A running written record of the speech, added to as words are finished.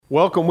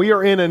Welcome. We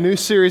are in a new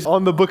series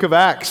on the book of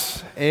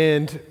Acts,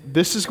 and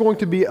this is going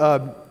to be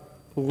a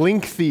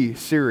lengthy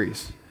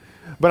series.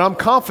 But I'm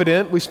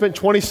confident. We spent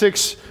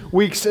 26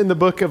 weeks in the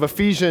book of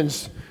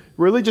Ephesians,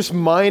 really just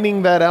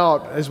mining that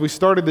out as we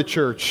started the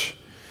church.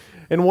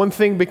 And one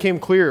thing became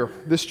clear: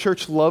 this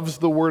church loves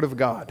the Word of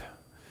God.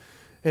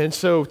 And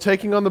so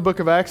taking on the book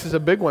of Acts is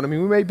a big one. I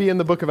mean, we may be in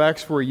the book of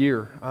Acts for a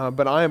year,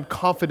 but I am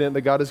confident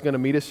that God is going to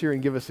meet us here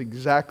and give us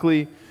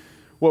exactly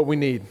what we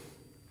need.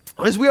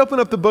 As we open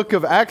up the book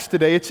of Acts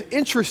today, it's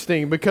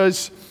interesting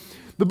because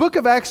the book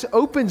of Acts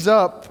opens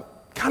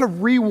up kind of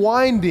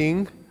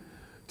rewinding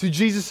to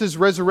Jesus'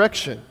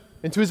 resurrection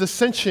and to his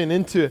ascension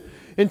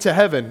into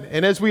heaven.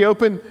 And as we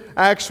open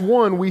Acts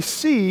 1, we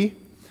see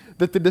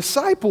that the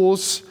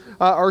disciples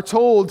are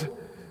told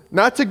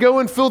not to go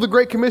and fill the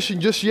Great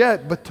Commission just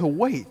yet, but to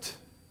wait.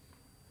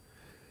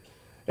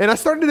 And I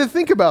started to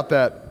think about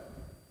that.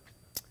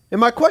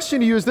 And my question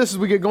to you is this as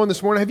we get going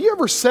this morning: have you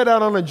ever set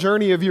out on a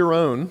journey of your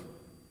own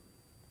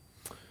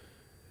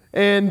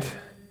and,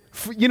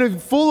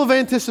 full of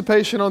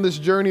anticipation on this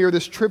journey or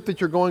this trip that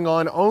you're going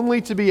on,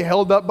 only to be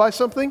held up by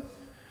something?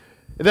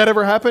 Did that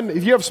ever happen?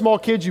 If you have small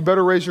kids, you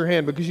better raise your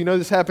hand, because you know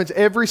this happens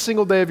every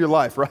single day of your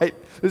life, right?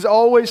 This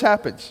always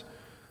happens.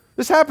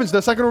 This happens to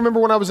us. I can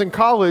remember when I was in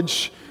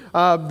college,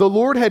 the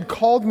Lord had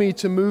called me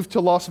to move to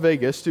Las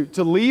Vegas,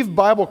 to leave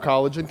Bible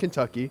college in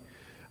Kentucky,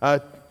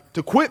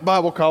 to quit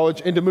Bible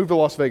college and to move to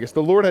Las Vegas.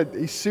 The Lord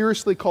he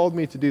seriously called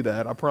me to do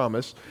that, I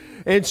promise.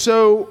 And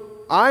so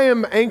I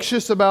am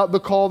anxious about the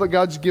call that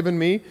God's given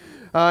me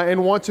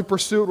and want to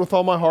pursue it with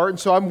all my heart. And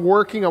so I'm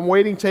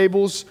waiting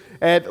tables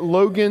at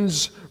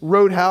Logan's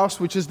Roadhouse,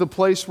 which is the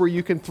place where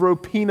you can throw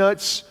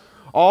peanuts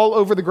all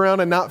over the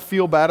ground and not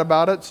feel bad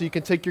about it. So you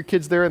can take your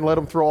kids there and let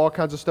them throw all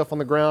kinds of stuff on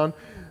the ground.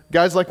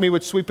 Guys like me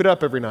would sweep it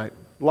up every night.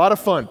 A lot of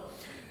fun.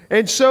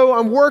 And so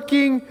I'm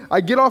working,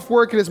 I get off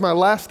work, and it's my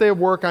last day of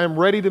work. I am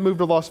ready to move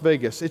to Las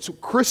Vegas. It's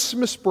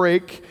Christmas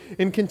break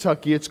in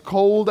Kentucky. It's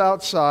cold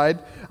outside.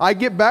 I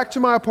get back to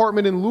my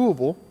apartment in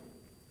Louisville,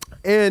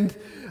 and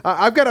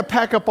I've got to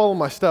pack up all of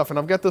my stuff. And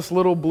I've got this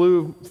little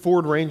blue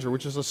Ford Ranger,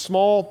 which is a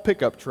small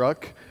pickup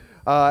truck,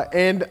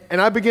 and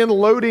I begin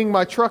loading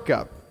my truck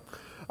up.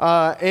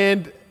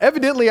 And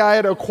evidently I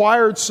had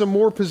acquired some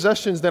more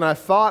possessions than I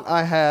thought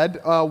I had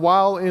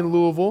while in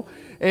Louisville.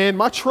 And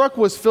my truck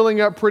was filling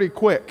up pretty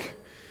quick.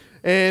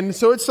 And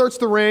so it starts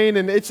to rain,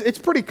 and it's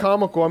pretty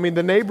comical. I mean,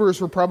 the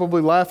neighbors were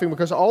probably laughing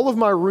because all of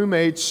my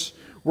roommates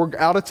were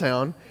out of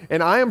town,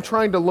 and I am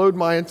trying to load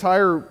my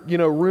entire,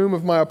 room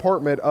of my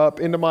apartment up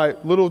into my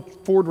little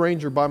Ford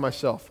Ranger by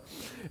myself.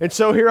 And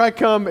so here I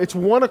come. It's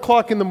 1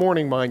 o'clock in the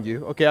morning, mind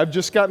you. Okay, I've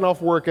just gotten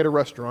off work at a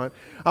restaurant.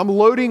 I'm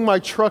loading my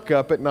truck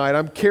up at night.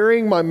 I'm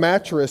carrying my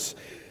mattress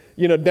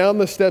down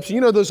the steps.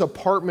 Those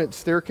apartment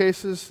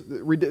staircases,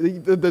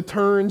 the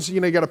turns, you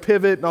got to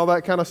pivot and all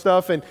that kind of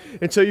stuff. And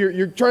so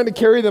you're trying to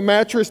carry the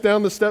mattress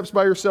down the steps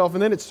by yourself,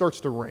 and then it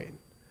starts to rain.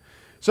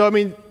 So, I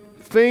mean,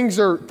 things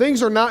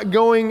are not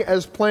going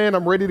as planned.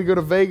 I'm ready to go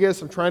to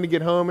Vegas. I'm trying to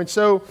get home. And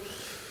so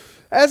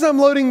as I'm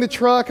loading the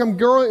truck, I'm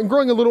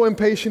growing a little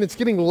impatient. It's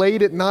getting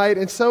late at night.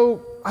 And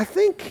so I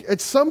think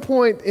at some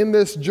point in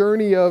this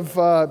journey of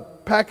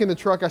packing the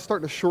truck, I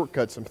start to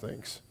shortcut some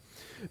things.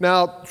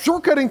 Now,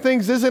 shortcutting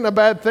things isn't a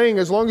bad thing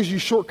as long as you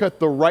shortcut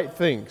the right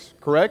things,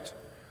 correct?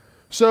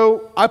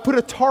 So I put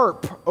a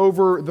tarp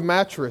over the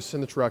mattress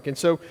in the truck. And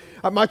so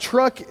my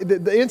truck,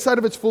 the inside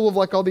of it's full of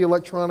like all the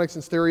electronics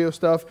and stereo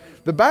stuff.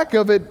 The back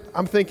of it,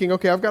 I'm thinking,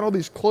 okay, I've got all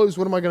these clothes.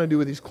 What am I going to do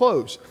with these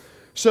clothes?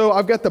 So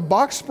I've got the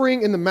box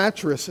spring and the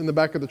mattress in the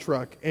back of the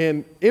truck.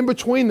 And in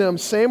between them,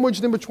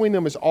 sandwiched in between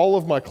them, is all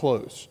of my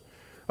clothes.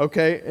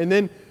 Okay? And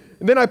then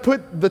I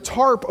put the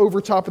tarp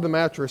over top of the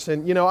mattress.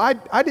 And,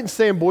 I didn't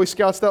stay in Boy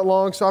Scouts that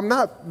long, so I'm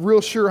not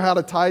real sure how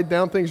to tie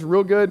down things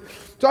real good.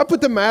 So I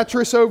put the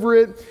mattress over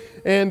it,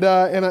 and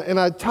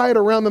I tie it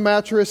around the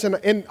mattress,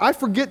 and I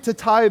forget to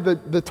tie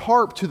the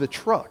tarp to the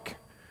truck.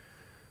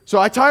 So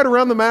I tie it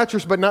around the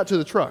mattress, but not to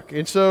the truck.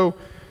 And so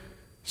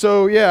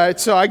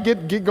I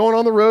get going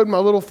on the road in my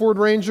little Ford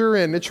Ranger,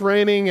 and it's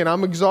raining, and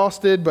I'm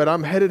exhausted, but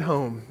I'm headed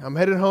home. I'm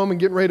headed home and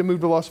getting ready to move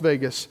to Las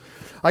Vegas.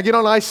 I get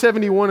on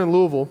I-71 in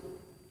Louisville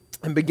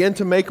and begin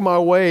to make my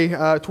way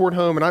toward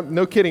home. And I'm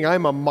no kidding,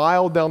 I'm a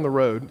mile down the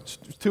road. It's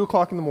 2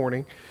 o'clock in the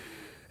morning.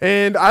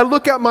 And I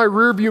look out my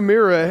rearview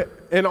mirror,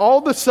 and all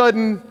of a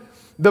sudden,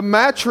 the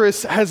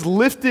mattress has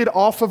lifted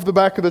off of the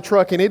back of the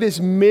truck, and it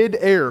is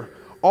mid-air.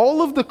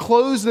 All of the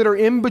clothes that are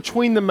in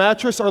between the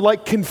mattress are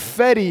like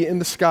confetti in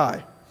the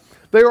sky.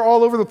 They are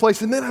all over the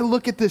place. And then I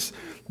look at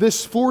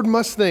this Ford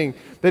Mustang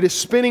that is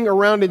spinning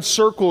around in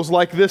circles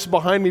like this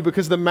behind me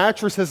because the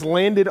mattress has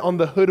landed on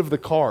the hood of the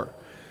car.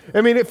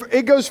 I mean,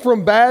 it goes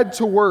from bad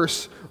to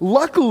worse.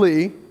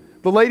 Luckily,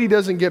 the lady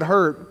doesn't get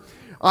hurt.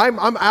 I'm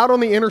out on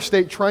the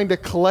interstate trying to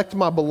collect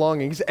my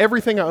belongings.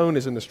 Everything I own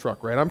is in this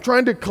truck, right? I'm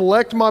trying to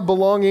collect my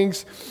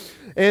belongings,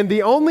 and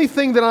the only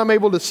thing that I'm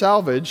able to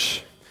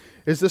salvage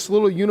is this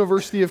little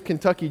University of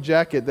Kentucky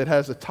jacket that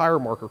has a tire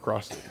mark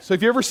across it. So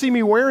if you ever see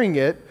me wearing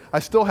it, I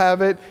still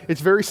have it.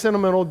 It's very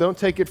sentimental. Don't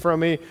take it from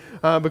me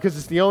because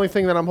it's the only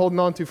thing that I'm holding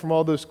on to from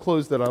all those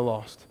clothes that I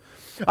lost.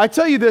 I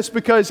tell you this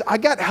because I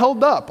got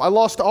held up. I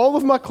lost all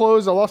of my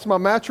clothes. I lost my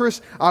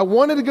mattress. I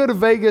wanted to go to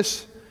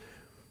Vegas,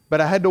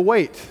 but I had to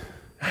wait.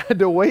 I had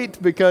to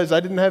wait because I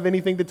didn't have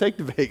anything to take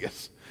to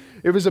Vegas.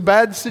 It was a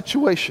bad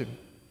situation.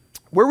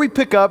 Where we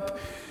pick up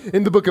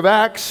in the book of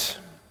Acts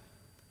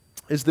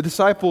is the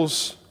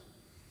disciples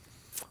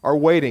are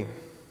waiting.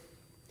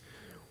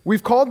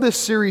 We've called this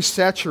series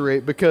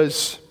Saturate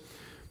because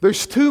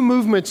there's two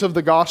movements of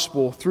the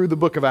gospel through the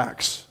book of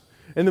Acts.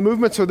 And the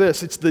movements are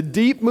this. It's the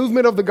deep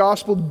movement of the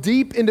gospel,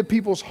 deep into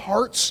people's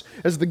hearts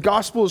as the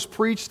gospel is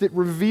preached. It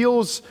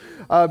reveals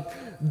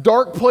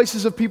dark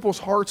places of people's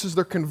hearts as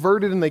they're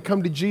converted and they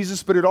come to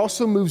Jesus, but it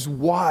also moves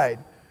wide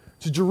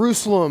to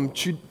Jerusalem,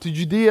 to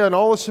Judea and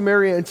all of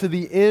Samaria, and to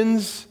the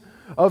ends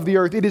of the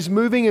earth. It is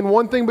moving, and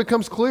one thing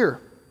becomes clear.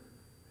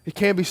 It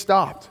can't be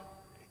stopped.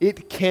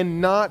 It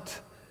cannot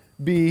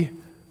be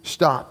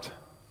stopped.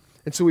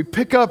 And so we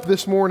pick up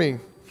this morning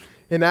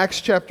in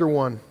Acts chapter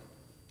 1.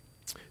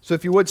 So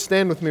if you would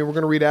stand with me, we're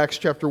going to read Acts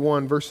chapter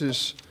 1,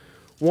 verses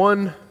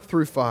 1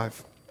 through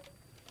 5.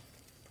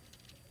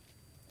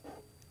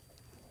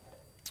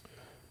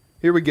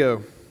 Here we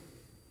go.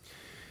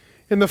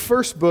 In the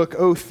first book,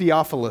 O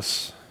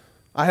Theophilus,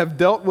 I have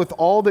dealt with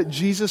all that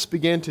Jesus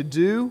began to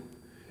do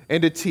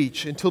and to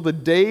teach until the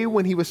day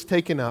when he was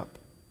taken up.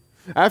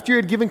 After he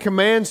had given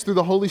commands through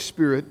the Holy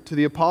Spirit to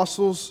the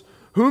apostles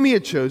whom he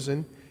had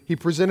chosen, he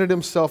presented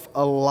himself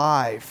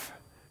alive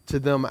to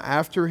them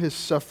after his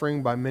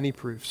suffering by many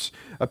proofs,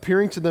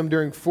 appearing to them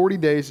during 40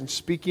 days and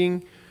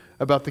speaking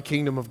about the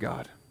kingdom of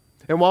God.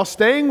 And while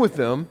staying with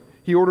them,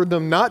 he ordered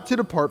them not to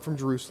depart from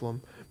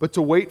Jerusalem, but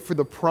to wait for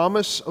the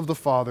promise of the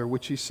Father,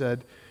 which he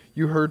said,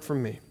 "You heard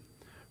from me.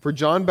 For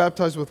John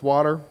baptized with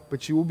water,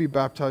 but you will be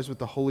baptized with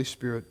the Holy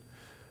Spirit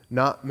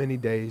not many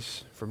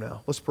days from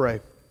now." Let's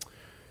pray.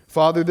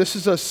 Father, this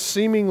is a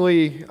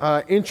seemingly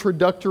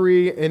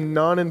introductory and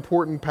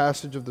non-important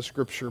passage of the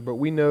Scripture, but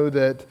we know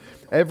that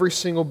every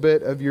single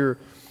bit of your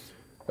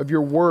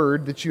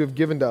word that you have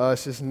given to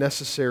us is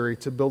necessary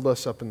to build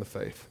us up in the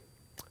faith.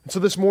 And so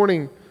this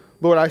morning,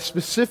 Lord, I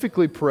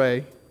specifically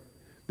pray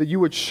that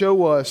you would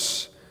show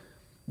us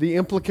the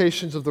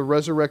implications of the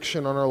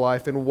resurrection on our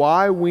life and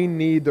why we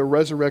need the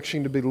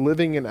resurrection to be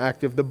living and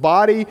active. The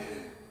body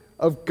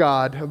of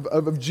God,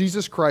 of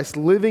Jesus Christ,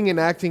 living and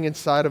acting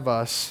inside of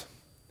us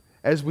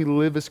as we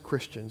live as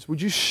Christians.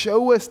 Would you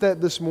show us that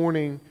this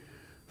morning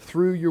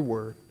through your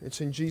word? It's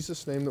in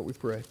Jesus' name that we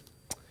pray.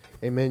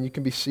 Amen. You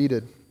can be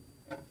seated.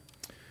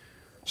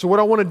 So what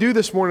I want to do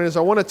this morning is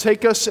I want to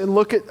take us and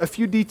look at a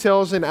few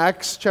details in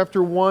Acts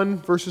chapter 1,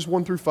 verses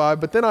 1 through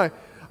 5, but then I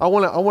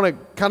want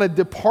to kind of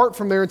depart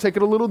from there and take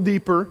it a little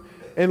deeper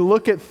and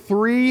look at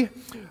three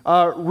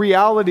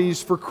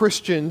realities for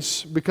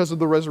Christians because of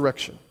the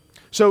resurrection.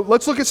 So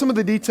let's look at some of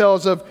the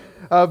details of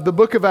the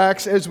book of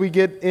Acts as we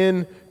get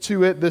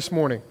into it this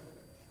morning.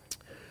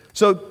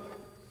 So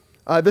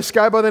this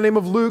guy by the name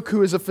of Luke,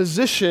 who is a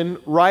physician,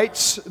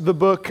 writes the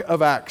book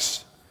of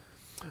Acts.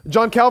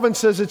 John Calvin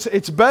says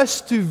it's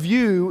best to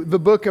view the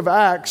book of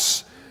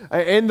Acts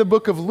and the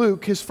book of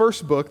Luke, his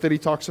first book that he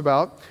talks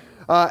about,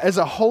 as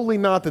a holy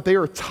knot, that they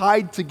are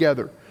tied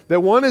together. That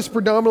one is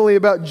predominantly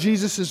about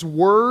Jesus'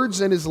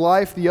 words and his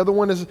life. The other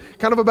one is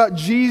kind of about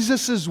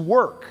Jesus'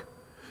 work.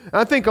 And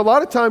I think a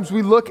lot of times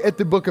we look at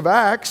the book of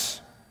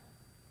Acts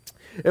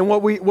and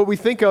what we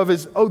think of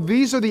is, oh,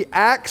 these are the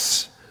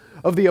acts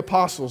of the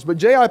apostles. But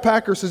J.I.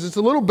 Packer says it's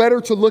a little better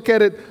to look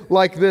at it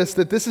like this,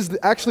 that this is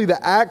actually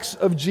the acts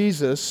of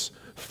Jesus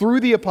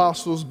through the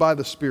apostles by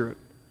the Spirit.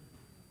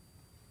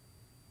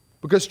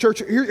 Because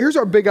church, here's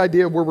our big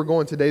idea of where we're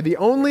going today. The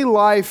only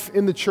life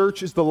in the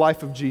church is the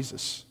life of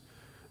Jesus.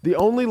 The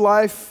only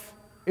life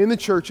in the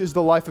church is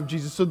the life of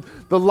Jesus. So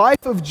the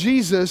life of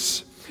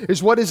Jesus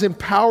is what is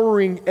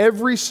empowering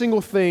every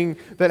single thing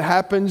that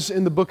happens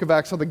in the book of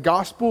Acts. How the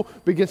gospel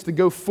begins to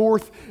go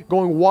forth,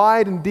 going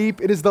wide and deep.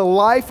 It is the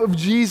life of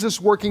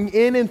Jesus working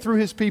in and through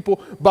his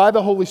people by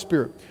the Holy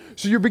Spirit.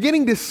 So you're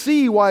beginning to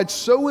see why it's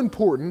so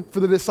important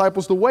for the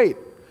disciples to wait.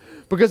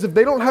 Because if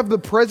they don't have the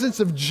presence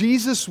of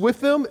Jesus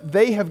with them,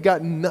 they have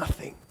got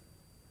nothing.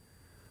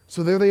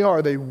 So there they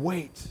are, they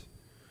wait.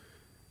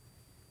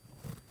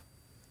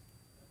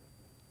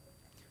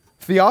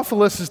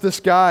 Theophilus is this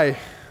guy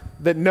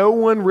that no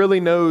one really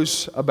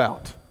knows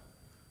about.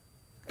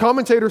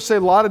 Commentators say a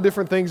lot of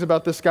different things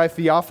about this guy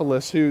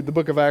Theophilus, who the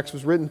book of Acts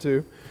was written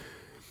to.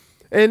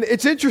 And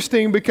it's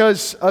interesting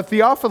because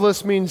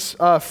Theophilus means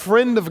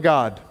friend of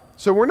God.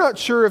 So we're not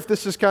sure if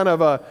this is kind of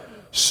a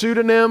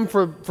pseudonym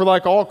for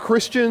like all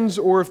Christians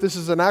or if this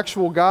is an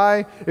actual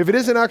guy. If it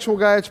is an actual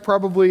guy, it's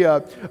probably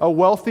a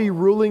wealthy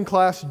ruling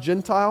class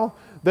Gentile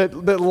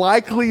that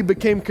likely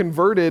became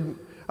converted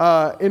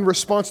in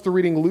response to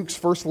reading Luke's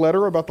first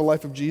letter about the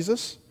life of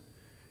Jesus.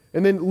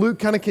 And then Luke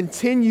kind of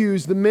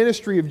continues the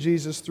ministry of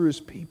Jesus through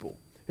his people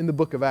in the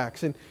book of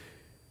Acts. And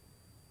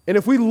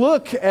if we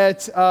look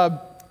at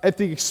at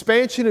the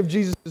expansion of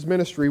Jesus'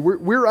 ministry,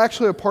 we're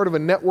actually a part of a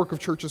network of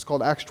churches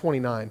called Acts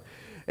 29.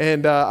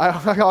 And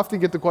I often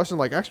get the question,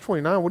 like, Acts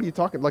 29, what are you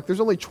talking? Like, there's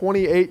only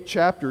 28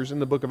 chapters in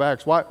the book of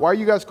Acts. Why are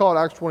you guys called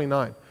Acts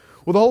 29?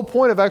 Well, the whole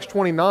point of Acts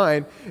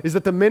 29 is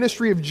that the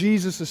ministry of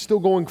Jesus is still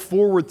going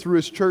forward through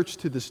his church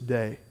to this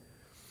day.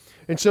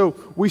 And so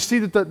we see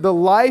that the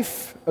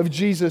life of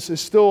Jesus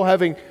is still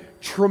having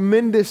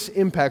tremendous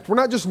impact. We're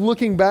not just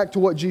looking back to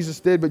what Jesus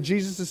did, but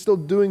Jesus is still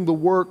doing the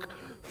work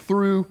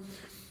through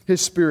his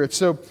Spirit.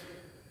 So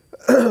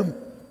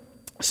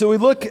we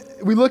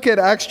look at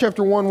Acts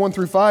chapter 1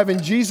 through 5,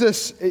 and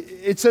Jesus,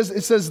 it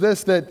says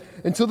this, that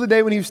until the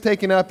day when he was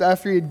taken up,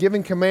 after he had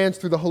given commands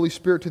through the Holy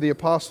Spirit to the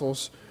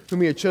apostles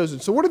whom he had chosen.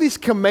 So what are these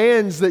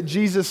commands that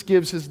Jesus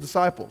gives his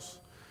disciples?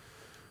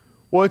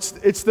 Well, it's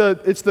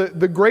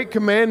the great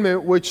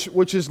commandment,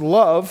 which is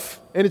love,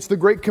 and it's the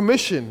great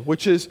commission,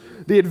 which is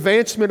the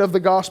advancement of the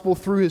gospel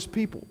through his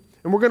people.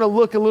 And we're going to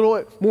look a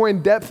little more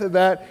in depth at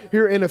that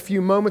here in a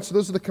few moments. So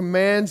those are the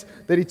commands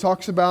that he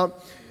talks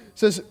about. It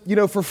says,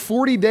 for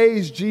 40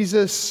 days,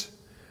 Jesus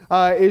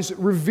is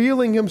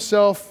revealing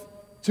himself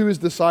to his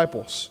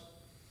disciples.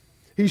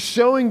 He's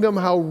showing them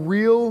how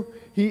real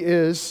he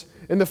is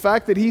and the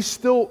fact that he's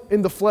still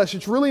in the flesh.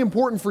 It's really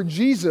important for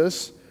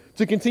Jesus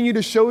to continue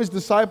to show his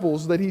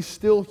disciples that he's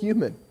still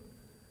human.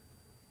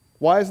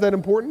 Why is that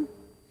important?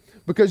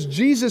 Because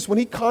Jesus, when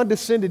he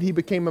condescended, he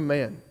became a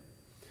man.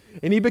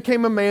 And he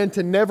became a man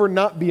to never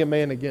not be a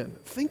man again.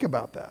 Think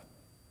about that.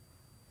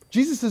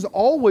 Jesus has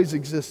always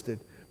existed,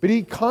 but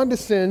he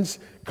condescends,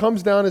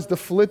 comes down as the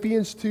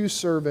Philippians 2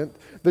 servant,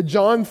 the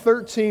John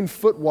 13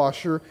 foot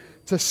washer,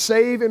 to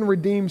save and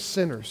redeem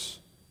sinners.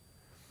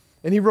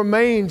 And he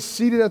remains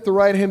seated at the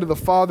right hand of the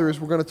Father, as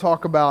we're going to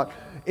talk about,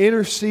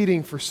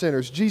 interceding for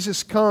sinners.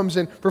 Jesus comes,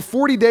 and for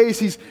 40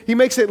 days he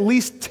makes at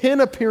least 10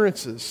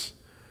 appearances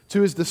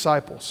to his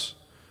disciples.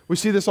 We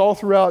see this all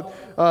throughout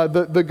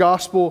the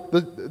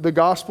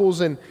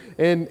Gospels, and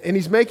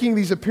he's making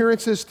these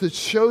appearances to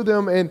show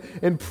them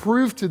and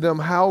prove to them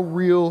how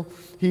real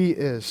he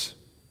is.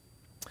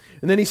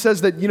 And then he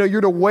says that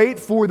you're to wait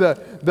for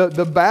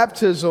the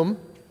baptism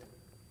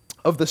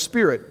of the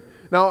Spirit.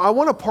 Now, I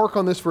want to park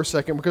on this for a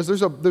second because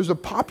there's a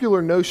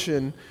popular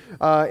notion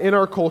in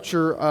our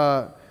culture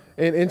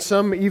and in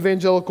some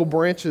evangelical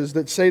branches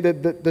that say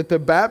that the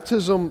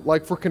baptism,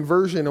 like for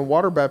conversion and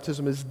water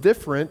baptism, is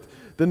different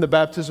than the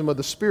baptism of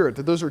the Spirit,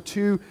 that those are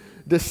two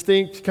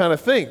distinct kind of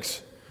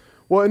things.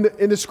 Well,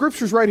 in the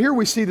scriptures right here,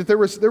 we see that there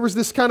was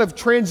this kind of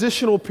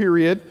transitional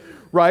period,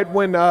 right,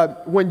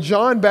 when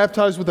John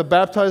baptized with the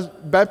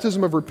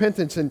baptism of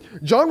repentance, and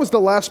John was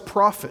the last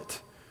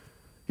prophet.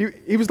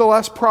 He was the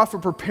last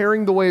prophet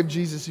preparing the way of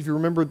Jesus, if you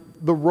remember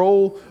the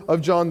role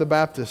of John the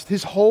Baptist.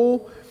 His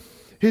whole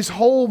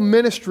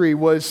ministry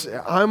was,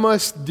 I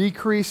must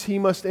decrease, he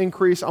must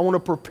increase. I want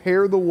to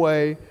prepare the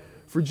way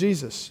for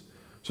Jesus.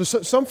 So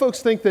some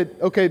folks think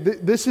that, okay,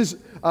 this is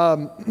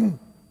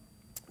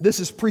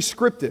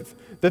prescriptive,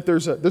 that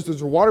there's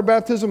a water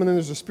baptism and then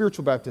there's a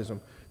spiritual baptism.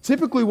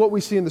 Typically what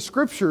we see in the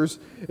scriptures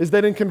is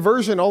that in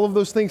conversion, all of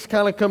those things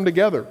kind of come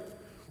together.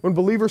 When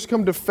believers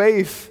come to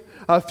faith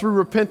through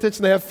repentance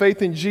and they have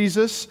faith in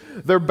Jesus,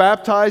 they're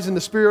baptized in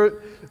the Spirit.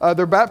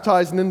 They're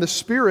baptized and then the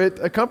Spirit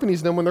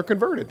accompanies them when they're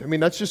converted. I mean,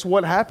 that's just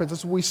what happens.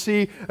 That's what we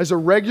see as a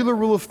regular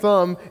rule of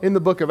thumb in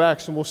the book of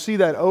Acts. And we'll see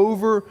that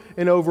over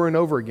and over and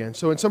over again.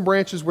 So in some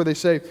branches where they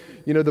say,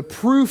 the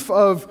proof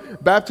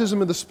of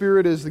baptism of the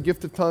Spirit is the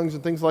gift of tongues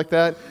and things like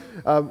that,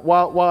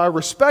 while I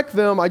respect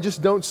them, I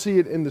just don't see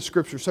it in the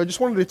Scripture. So I just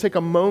wanted to take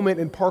a moment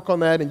and park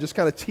on that and just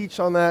kind of teach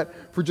on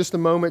that for just a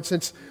moment,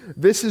 since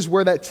this is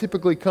where that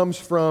typically comes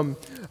from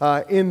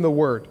in the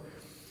Word.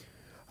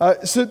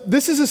 So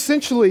this is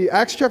essentially,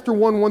 Acts chapter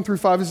 1 through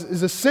 5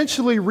 is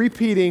essentially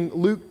repeating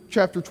Luke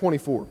chapter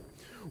 24,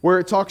 where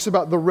it talks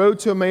about the road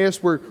to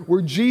Emmaus,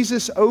 where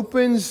Jesus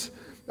opens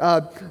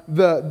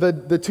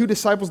the two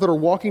disciples that are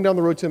walking down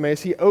the road to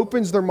Emmaus. He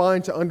opens their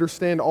mind to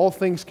understand all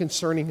things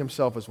concerning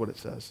himself, is what it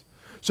says.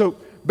 So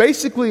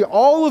basically,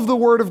 all of the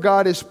Word of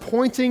God is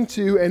pointing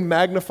to and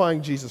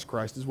magnifying Jesus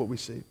Christ, is what we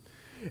see.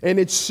 And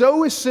it's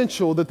so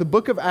essential that the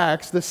book of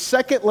Acts, the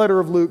second letter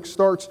of Luke,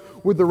 starts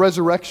with the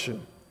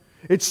resurrection.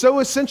 It's so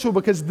essential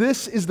because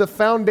this is the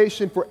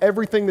foundation for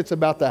everything that's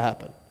about to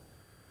happen.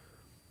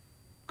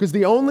 Because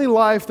the only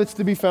life that's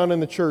to be found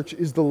in the church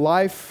is the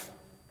life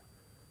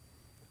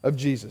of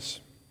Jesus.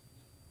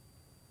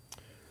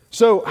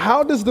 So,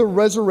 how does the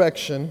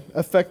resurrection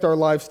affect our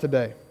lives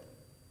today?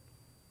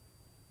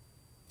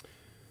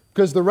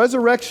 Because the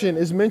resurrection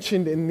is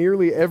mentioned in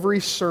nearly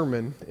every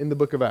sermon in the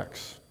book of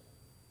Acts.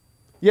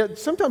 Yet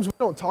sometimes we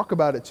don't talk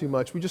about it too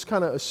much. We just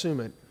kind of assume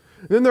it.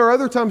 And then there are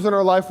other times in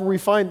our life where we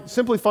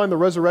simply find the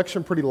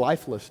resurrection pretty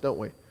lifeless, don't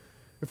we?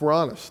 If we're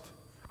honest.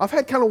 I've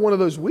had kind of one of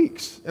those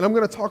weeks, and I'm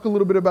going to talk a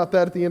little bit about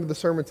that at the end of the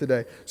sermon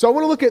today. So I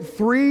want to look at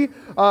three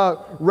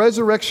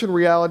resurrection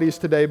realities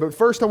today, but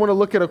first I want to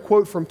look at a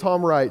quote from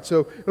Tom Wright.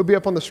 So it'll be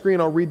up on the screen.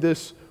 I'll read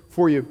this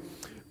for you.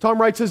 Tom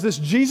Wright says this: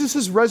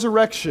 Jesus'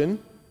 resurrection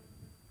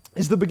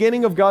is the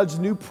beginning of God's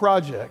new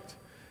project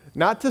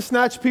Not to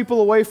snatch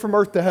people away from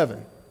earth to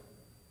heaven,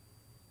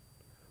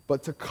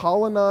 but to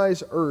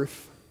colonize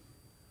earth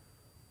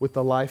with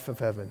the life of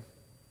heaven.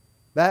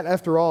 That,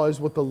 after all, is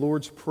what the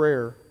Lord's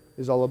Prayer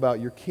is all about.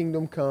 Your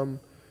kingdom come,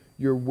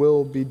 your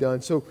will be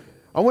done. So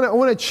I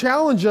want to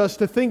challenge us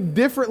to think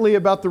differently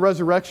about the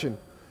resurrection.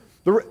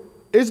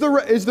 Is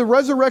the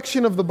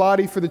resurrection of the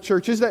body for the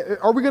church,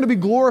 are we going to be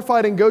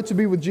glorified and go to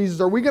be with Jesus?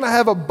 Are we going to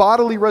have a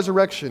bodily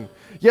resurrection?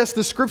 Yes,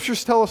 the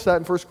scriptures tell us that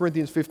in 1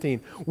 Corinthians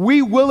 15.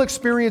 We will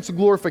experience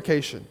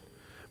glorification.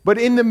 But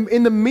in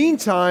the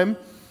meantime,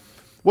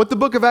 what the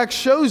book of Acts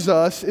shows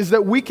us is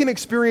that we can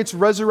experience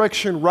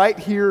resurrection right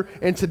here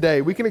and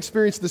today. We can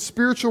experience the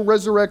spiritual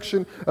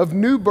resurrection of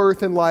new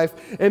birth and life.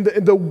 And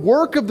the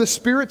work of the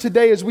Spirit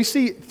today, as we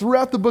see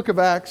throughout the book of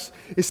Acts,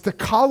 is to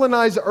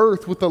colonize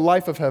earth with the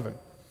life of heaven.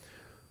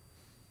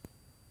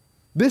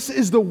 This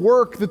is the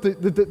work that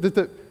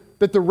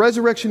the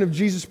resurrection of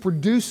Jesus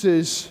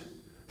produces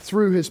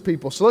through his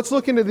people. So let's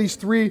look into these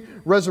three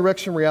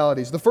resurrection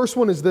realities. The first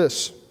one is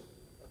this.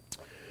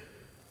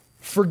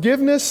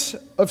 Forgiveness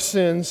of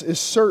sins is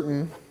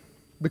certain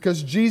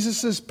because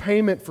Jesus'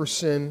 payment for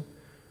sin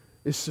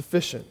is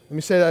sufficient. Let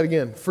me say that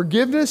again.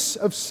 Forgiveness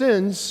of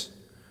sins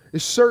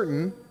is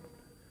certain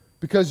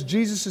because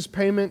Jesus'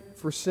 payment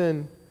for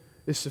sin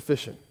is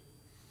sufficient.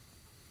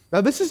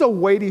 Now, this is a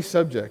weighty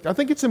subject. I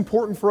think it's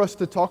important for us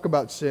to talk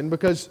about sin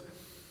because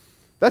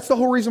that's the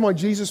whole reason why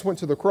Jesus went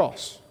to the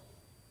cross.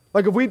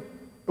 Like if we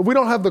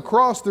don't have the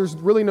cross, there's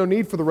really no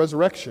need for the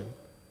resurrection.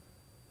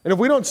 And if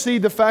we don't see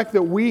the fact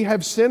that we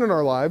have sin in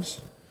our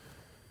lives,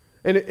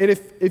 and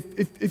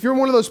if you're in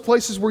one of those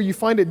places where you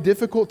find it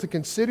difficult to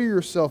consider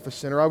yourself a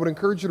sinner, I would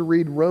encourage you to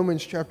read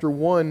Romans chapter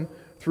 1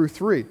 through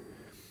 3.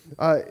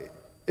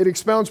 It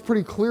expounds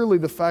pretty clearly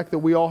the fact that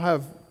we all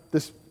have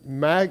this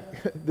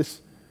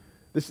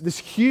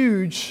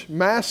huge,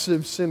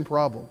 massive sin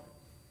problem.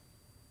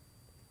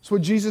 It's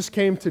what Jesus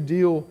came to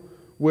deal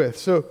with.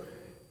 So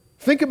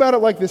think about it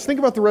like this. Think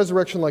about the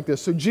resurrection like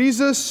this. So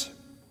Jesus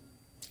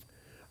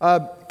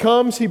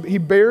comes, he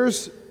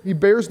bears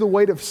the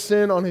weight of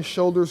sin on his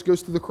shoulders,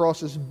 goes to the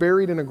cross, is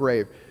buried in a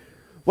grave.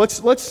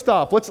 Let's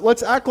stop.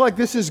 Let's act like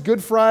this is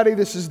Good Friday.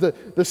 This is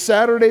the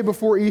Saturday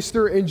before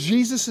Easter, and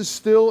Jesus is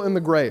still in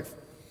the grave.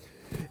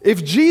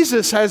 If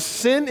Jesus has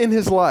sin in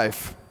his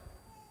life,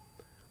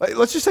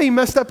 let's just say he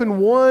messed up in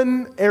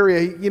one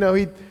area.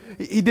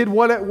 He did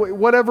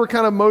whatever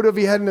kind of motive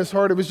he had in his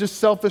heart. It was just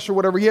selfish or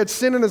whatever. He had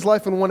sin in his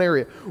life in one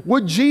area.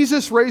 Would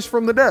Jesus raise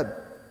from the dead?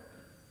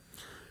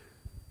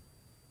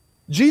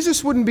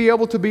 Jesus wouldn't be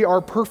able to be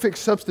our perfect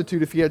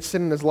substitute if he had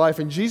sin in his life,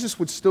 and Jesus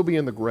would still be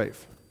in the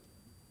grave.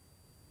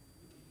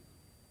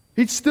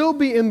 He'd still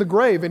be in the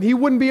grave, and he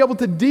wouldn't be able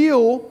to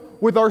deal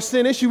with our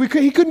sin issue.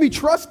 He couldn't be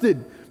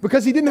trusted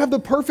because he didn't have the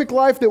perfect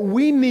life that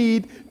we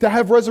need to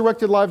have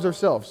resurrected lives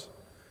ourselves.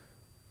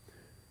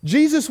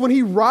 Jesus, when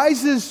he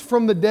rises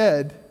from the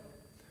dead,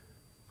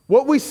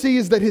 what we see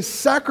is that his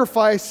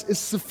sacrifice is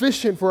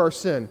sufficient for our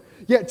sin.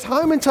 Yet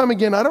time and time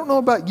again, I don't know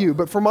about you,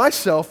 but for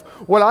myself,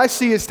 what I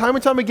see is time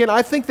and time again,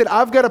 I think that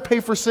I've got to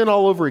pay for sin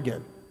all over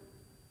again.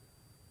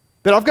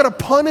 That I've got to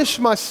punish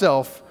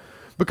myself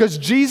because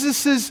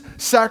Jesus'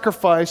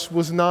 sacrifice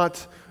was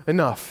not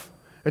enough.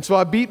 And so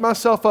I beat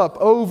myself up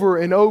over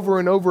and over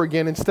and over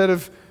again. Instead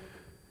of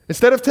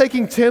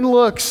taking 10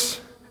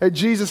 looks at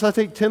Jesus, I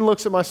take 10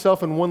 looks at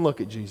myself and 1 look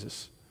at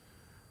Jesus.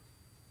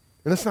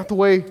 And that's not the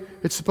way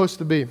it's supposed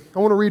to be. I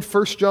want to read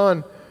 1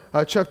 John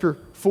chapter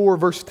 4,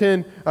 verse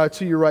 10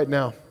 to you right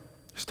now.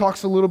 This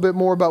talks a little bit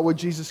more about what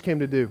Jesus came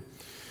to do.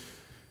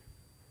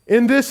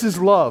 In this is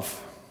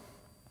love.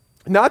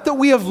 Not that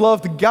we have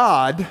loved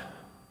God,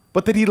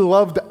 but that he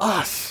loved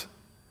us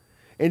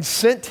and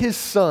sent his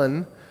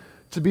Son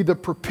to be the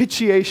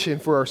propitiation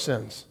for our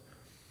sins.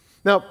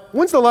 Now,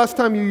 when's the last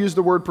time you used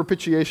the word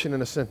propitiation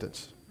in a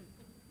sentence?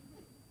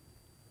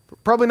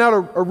 Probably not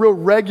a real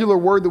regular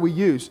word that we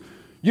use.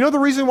 You know the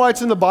reason why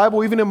it's in the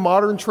Bible, even in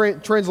modern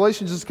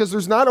translations, is because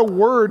there's not a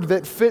word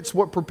that fits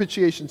what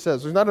propitiation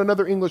says. There's not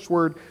another English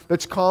word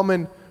that's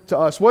common to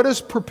us. What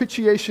does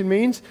propitiation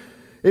mean?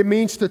 It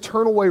means to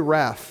turn away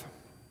wrath.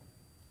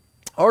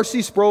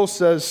 R.C. Sproul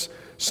says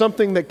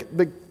something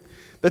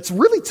that's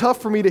really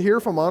tough for me to hear,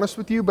 if I'm honest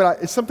with you,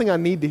 but it's something I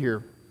need to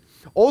hear.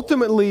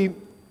 Ultimately,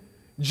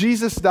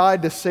 Jesus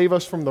died to save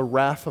us from the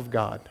wrath of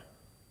God.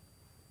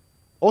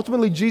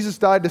 Ultimately, Jesus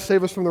died to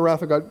save us from the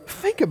wrath of God.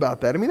 Think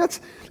about that. I mean, that's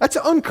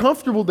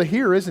uncomfortable to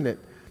hear, isn't it?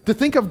 To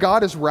think of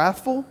God as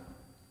wrathful.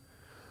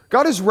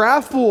 God is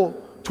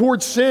wrathful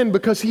towards sin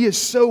because he is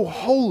so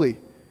holy.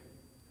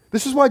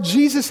 This is why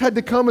Jesus had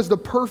to come as the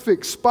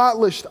perfect,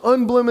 spotless,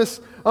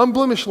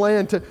 unblemished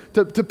lamb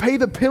to pay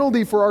the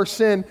penalty for our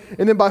sin.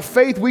 And then by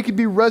faith, we could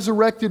be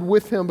resurrected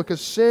with him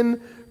because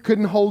sin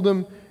couldn't hold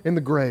him in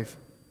the grave.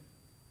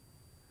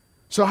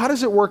 So how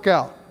does it work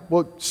out?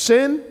 Well,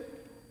 sin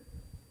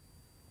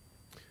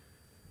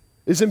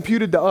is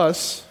imputed to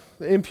us.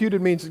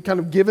 Imputed means kind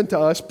of given to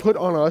us, put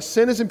on us.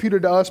 Sin is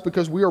imputed to us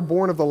because we are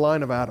born of the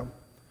line of Adam.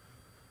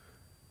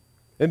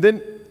 And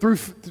then through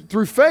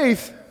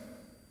faith,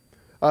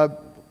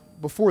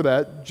 before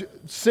that,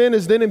 sin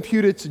is then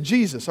imputed to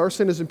Jesus. Our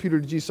sin is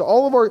imputed to Jesus. So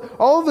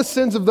all of the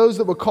sins of those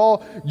that would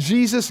call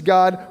Jesus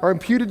God are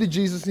imputed to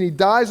Jesus, and he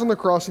dies on the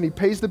cross and he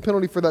pays the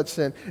penalty for that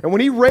sin. And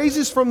when he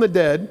raises from the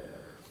dead,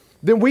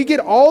 then we get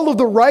all of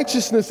the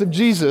righteousness of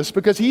Jesus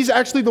because he's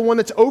actually the one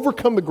that's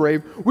overcome the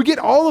grave. We get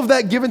all of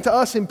that given to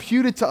us,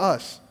 imputed to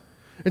us.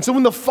 And so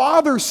when the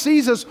Father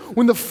sees us,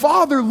 when the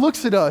Father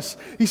looks at us,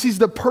 he sees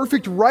the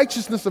perfect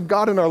righteousness of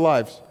God in our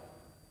lives.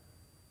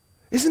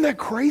 Isn't that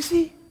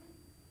crazy?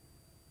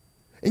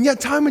 And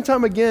yet, time and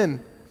time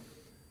again,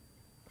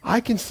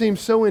 I can seem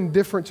so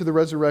indifferent to the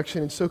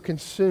resurrection and so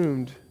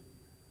consumed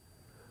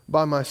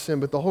by my sin.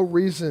 But the whole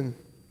reason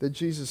that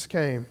Jesus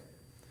came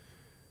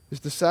is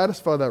to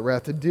satisfy that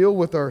wrath, to deal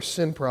with our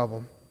sin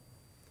problem.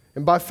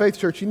 And by faith,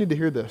 church, you need to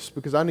hear this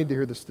because I need to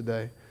hear this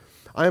today.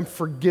 I am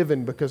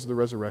forgiven because of the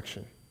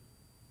resurrection.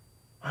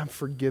 I'm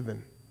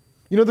forgiven.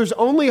 You know, there's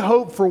only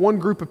hope for one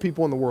group of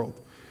people in the world.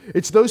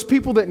 It's those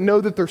people that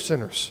know that they're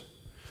sinners.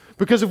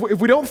 Because if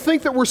we don't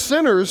think that we're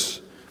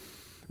sinners,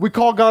 we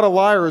call God a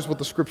liar, is what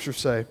the scriptures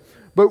say.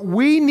 But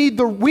we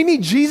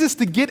need Jesus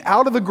to get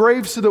out of the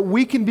grave so that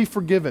we can be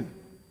forgiven.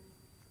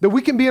 That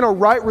we can be in a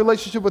right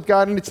relationship with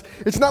God. And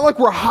it's not like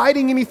we're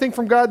hiding anything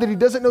from God, that he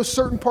doesn't know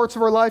certain parts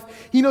of our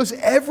life. He knows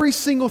every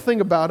single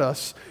thing about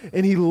us.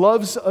 And he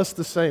loves us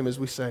the same, as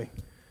we say.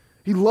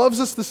 He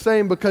loves us the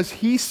same because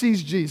he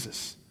sees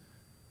Jesus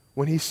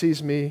when he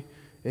sees me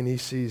and he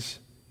sees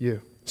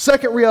you.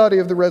 Second reality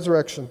of the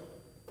resurrection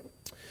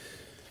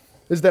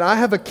is that I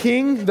have a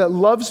king that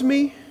loves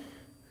me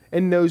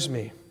and knows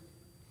me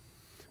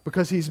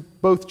because he's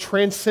both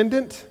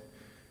transcendent,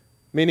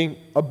 meaning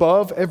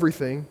above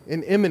everything,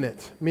 and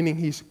immanent, meaning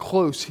he's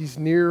close, he's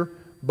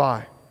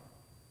nearby.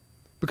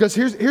 Because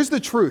here's the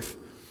truth.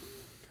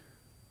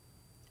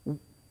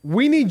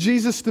 We need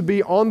Jesus to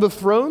be on the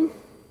throne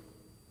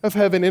of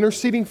heaven,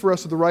 interceding for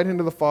us at the right hand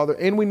of the Father,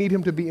 and we need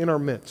him to be in our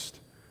midst.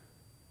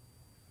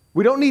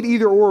 We don't need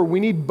either or, we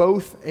need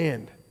both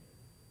and.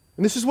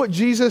 And this is what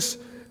Jesus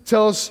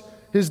tells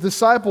his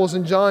disciples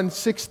in John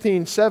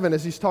 16:7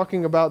 as he's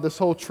talking about this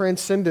whole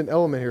transcendent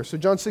element here. So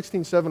John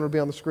 16:7 will be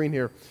on the screen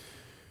here.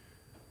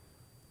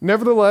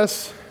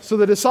 Nevertheless, so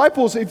the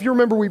disciples, if you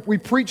remember, we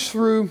preached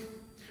through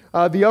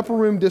the upper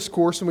room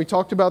discourse, and we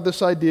talked about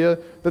this idea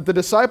that the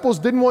disciples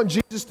didn't want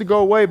Jesus to go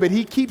away, but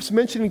he keeps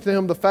mentioning to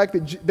him the fact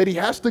that he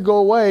has to go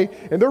away,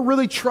 and they're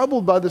really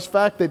troubled by this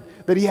fact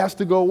that he has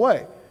to go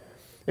away.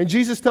 And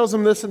Jesus tells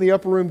them this in the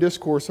upper room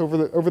discourse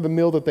over the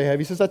meal that they have.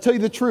 He says, I tell you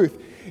the truth,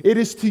 it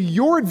is to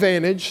your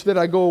advantage that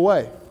I go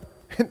away.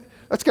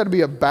 That's got to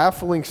be a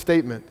baffling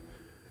statement.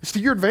 It's to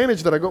your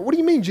advantage that I go. What do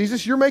you mean,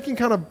 Jesus? You're making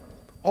kind of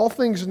all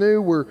things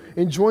new. We're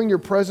enjoying your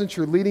presence.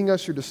 You're leading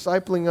us. You're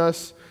discipling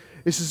us.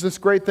 This is this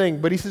great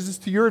thing. But he says, it's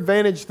to your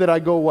advantage that I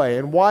go away.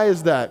 And why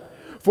is that?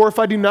 For if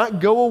I do not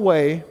go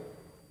away,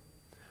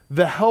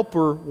 the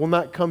helper will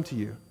not come to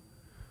you.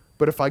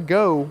 But if I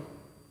go,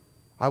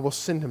 I will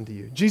send him to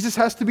you. Jesus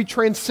has to be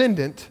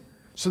transcendent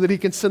so that he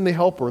can send the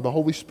helper, the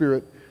Holy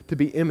Spirit, to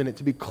be immanent,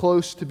 to be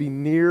close, to be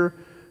near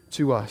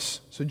to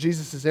us. So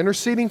Jesus is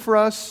interceding for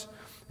us,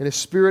 and his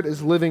Spirit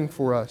is living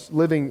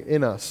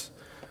in us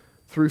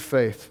through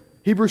faith.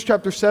 Hebrews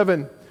chapter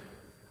 7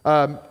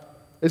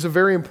 is a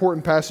very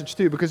important passage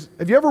too, because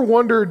have you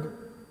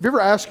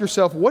ever asked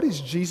yourself, what is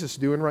Jesus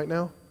doing right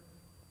now?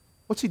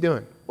 What's he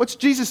doing? What's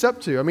Jesus up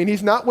to? I mean,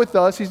 he's not with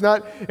us. He's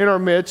not in our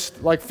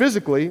midst, like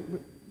physically.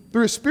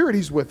 Through his Spirit,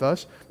 he's with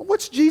us. But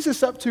what's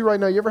Jesus up to right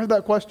now? You ever had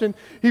that question?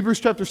 Hebrews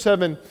chapter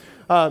 7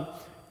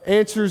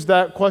 answers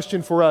that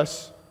question for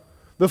us.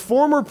 The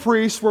former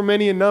priests were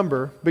many in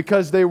number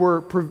because they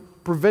were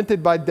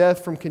prevented by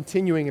death from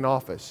continuing in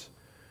office.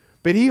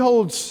 But he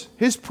holds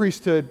his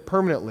priesthood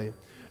permanently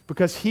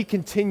because he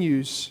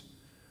continues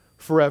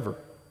forever.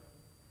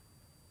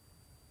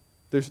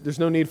 There's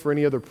no need for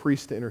any other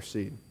priest to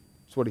intercede.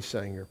 That's what he's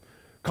saying here.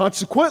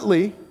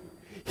 Consequently,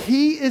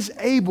 he is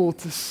able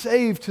to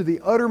save to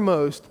the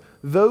uttermost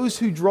those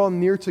who draw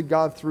near to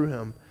God through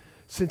him,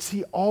 since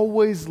he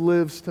always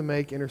lives to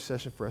make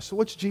intercession for us. So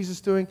what's Jesus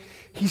doing?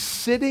 He's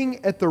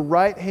sitting at the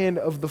right hand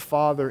of the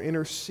Father,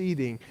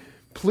 interceding,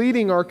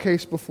 pleading our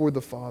case before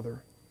the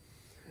Father.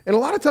 And a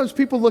lot of times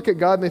people look at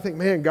God and they think,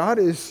 man,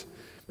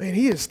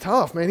 he is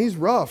tough, man, he's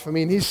rough. I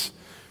mean, his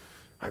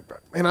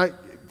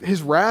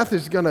wrath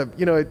is going to,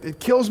 it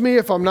kills me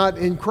if I'm not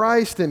in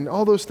Christ and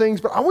all those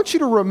things. But I want you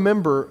to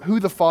remember who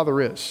the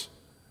Father is.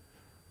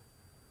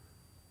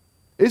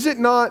 Is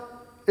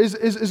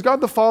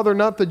God the Father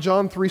not the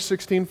John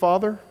 3:16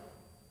 Father?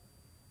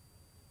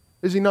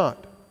 Is he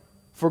not?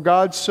 For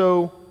God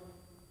so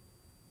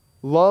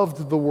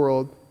loved the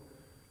world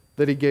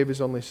that he gave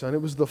his only Son.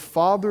 It was the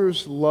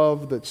Father's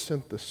love that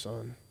sent the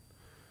Son.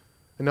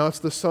 And now it's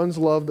the Son's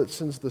love that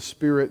sends the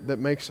Spirit that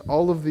makes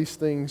all of these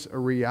things a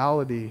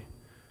reality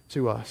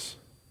to us.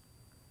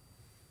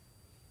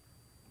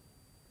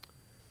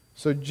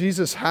 So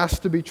Jesus has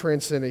to be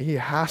transcendent. He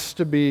has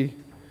to be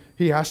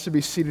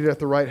seated at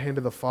the right hand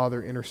of the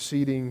Father,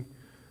 interceding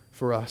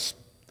for us.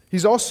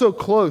 He's also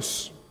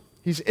close.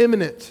 He's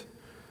immanent.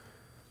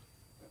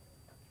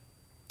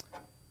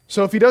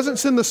 So if he doesn't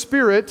send the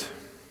Spirit,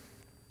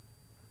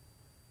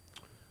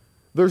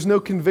 there's no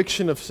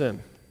conviction of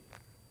sin.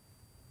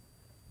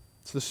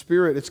 It's the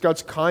Spirit, it's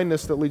God's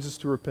kindness that leads us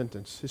to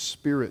repentance, His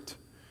Spirit.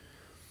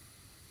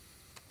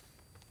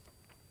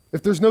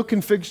 If there's no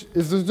conviction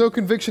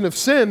of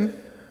sin,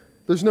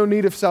 there's no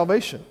need of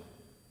salvation.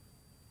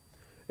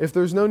 If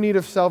there's no need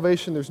of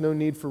salvation, there's no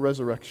need for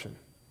resurrection.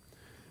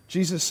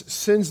 Jesus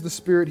sends the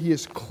Spirit. He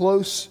is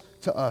close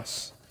to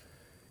us.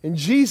 And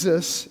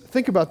Jesus,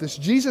 think about this,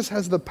 Jesus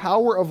has the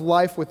power of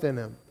life within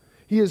Him.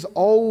 He has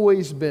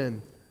always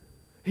been.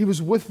 He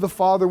was with the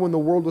Father when the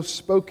world was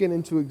spoken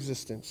into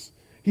existence.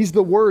 He's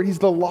the Word. He's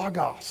the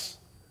Logos.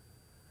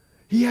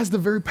 He has the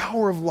very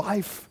power of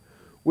life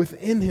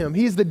within Him.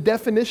 He is the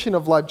definition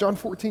of life. John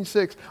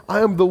 14:6,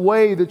 I am the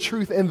way, the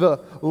truth, and the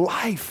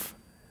life.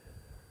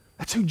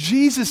 That's who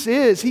Jesus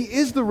is. He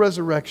is the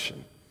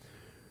resurrection.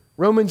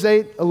 Romans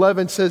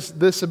 8:11 says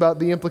this about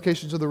the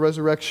implications of the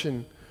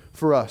resurrection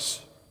for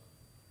us.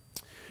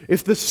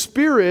 If the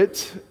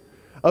Spirit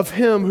of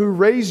Him who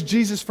raised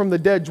Jesus from the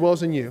dead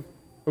dwells in you,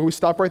 and we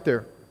stop right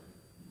there.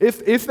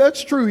 If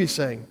that's true, he's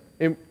saying,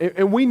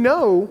 and we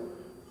know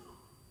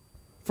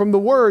from the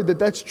Word that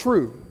that's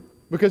true,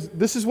 because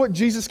this is what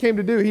Jesus came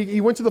to do.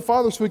 He went to the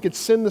Father so He could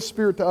send the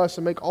Spirit to us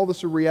and make all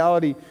this a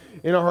reality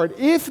in our heart.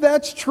 If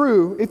that's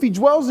true, if He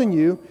dwells in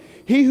you,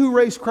 He who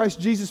raised Christ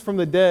Jesus from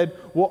the dead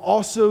will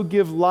also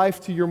give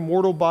life to your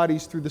mortal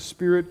bodies through the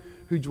Spirit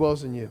who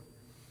dwells in you.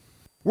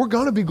 We're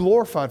going to be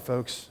glorified,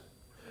 folks.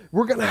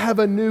 We're going to have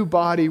a new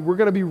body. We're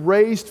going to be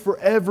raised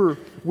forever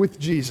with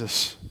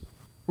Jesus.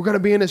 We're going to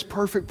be in His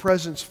perfect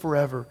presence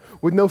forever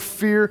with no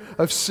fear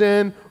of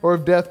sin or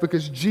of death,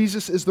 because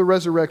Jesus is the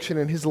resurrection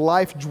and His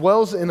life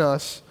dwells in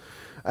us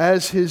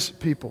as His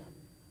people.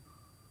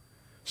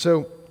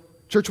 So,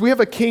 church, we have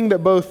a King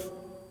that both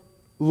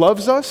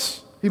loves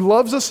us. He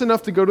loves us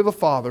enough to go to the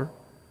Father,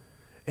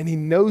 and He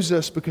knows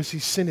us because He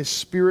sent His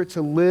Spirit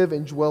to live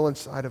and dwell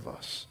inside of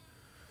us.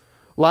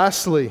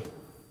 Lastly,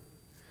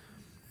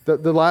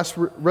 the last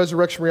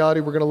resurrection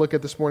reality we're going to look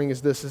at this morning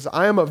is this, is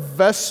I am a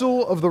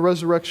vessel of the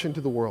resurrection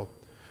to the world.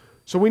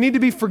 So we need to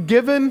be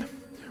forgiven.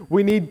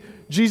 We need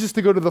Jesus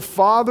to go to the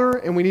Father,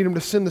 and we need Him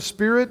to send the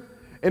Spirit.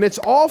 And it's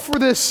all for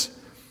this,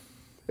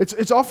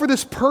 it's all for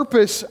this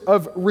purpose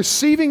of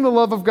receiving the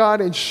love of God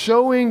and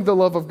showing the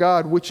love of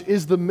God, which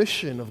is the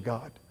mission of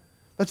God.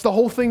 That's the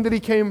whole thing that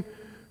He came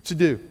to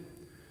do.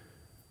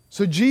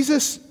 So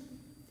Jesus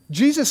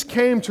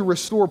came to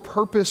restore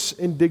purpose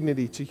and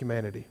dignity to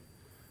humanity.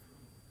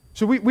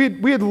 So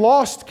we had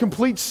lost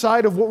complete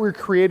sight of what we were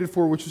created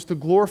for, which was to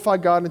glorify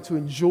God and to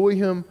enjoy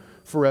Him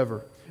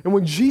forever. And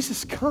when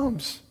Jesus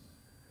comes,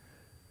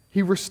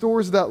 He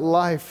restores that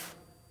life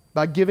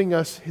by giving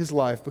us His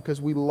life, because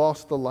we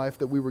lost the life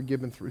that we were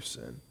given through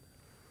sin.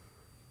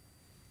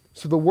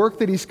 So the work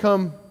that He's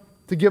come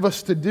to give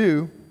us to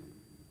do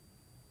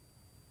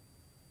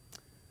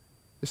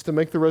is to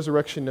make the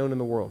resurrection known in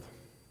the world.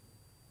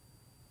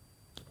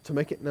 To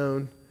make it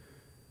known,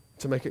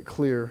 to make it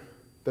clear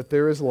that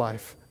there is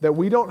life, that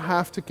we don't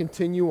have to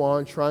continue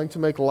on trying to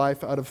make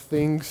life out of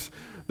things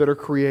that are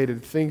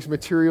created, things,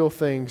 material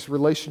things,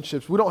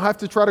 relationships. We don't have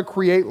to try to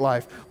create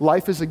life.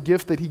 Life is a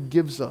gift that He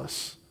gives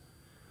us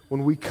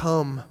when we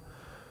come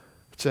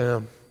to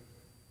Him.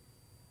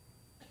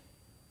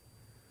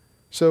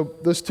 So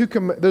those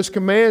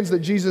commands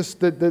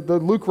that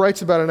Luke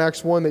writes about in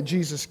Acts 1 that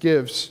Jesus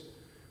gives,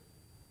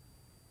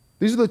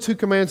 these are the two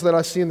commands that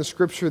I see in the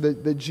Scripture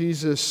that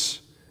Jesus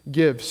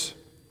gives.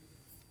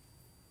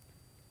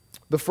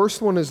 The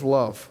first one is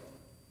love,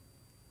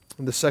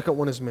 and the second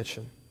one is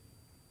mission.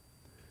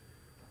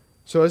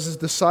 So as His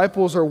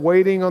disciples are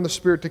waiting on the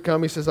Spirit to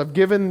come, He says, I've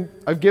given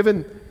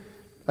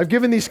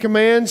these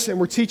commands,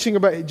 and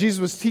Jesus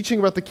was teaching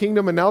about the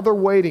kingdom, and now they're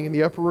waiting in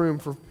the upper room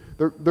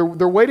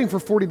they're waiting for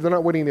 40, they're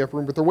not waiting in the upper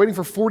room, but they're waiting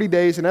for 40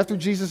 days, and after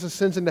Jesus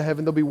ascends into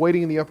heaven, they'll be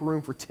waiting in the upper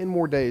room for 10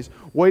 more days,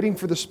 waiting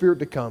for the Spirit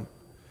to come.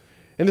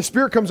 And the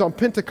Spirit comes on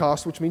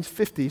Pentecost, which means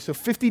 50. So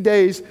 50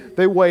 days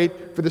they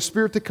wait for the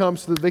Spirit to come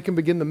so that they can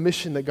begin the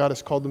mission that God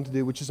has called them to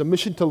do, which is a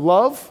mission to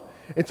love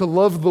and to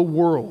love the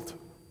world.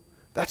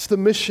 That's the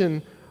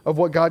mission of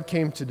what God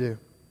came to do.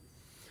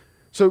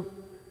 So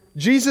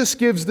Jesus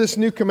gives this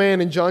new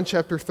command in John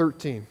chapter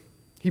 13.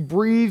 He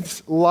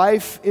breathes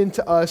life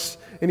into us,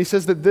 and He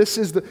says that this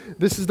is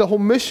the whole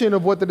mission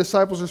of what the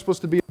disciples are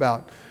supposed to be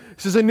about.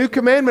 He says, a new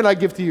commandment I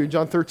give to you,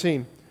 John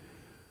 13.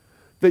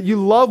 That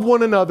you love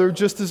one another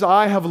just as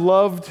I have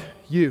loved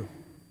you.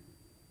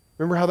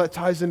 Remember how that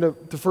ties into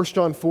 1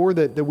 John 4,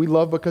 that we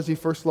love because He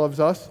first loves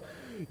us?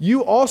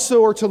 You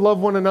also are to love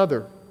one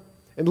another.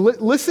 And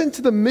listen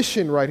to the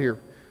mission right here.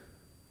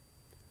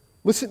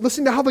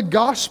 Listen to how the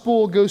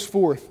gospel goes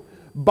forth.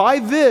 By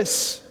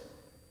this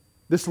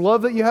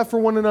love that you have for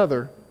one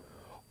another,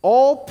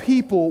 all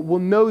people will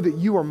know that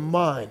you are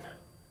mine,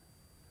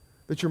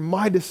 that you're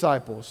my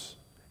disciples,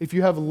 if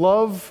you have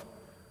love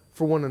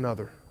for one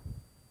another.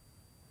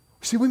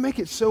 See, we make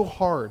it so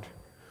hard.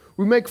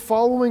 We make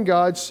following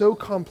God so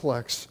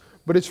complex,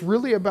 but it's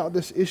really about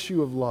this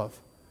issue of love.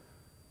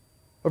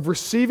 of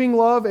receiving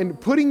love and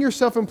putting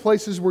yourself in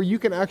places where you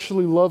can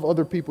actually love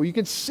other people. You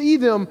can see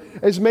them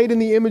as made in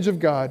the image of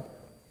God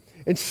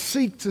and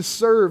seek to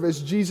serve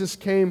as Jesus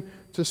came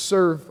to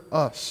serve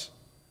us.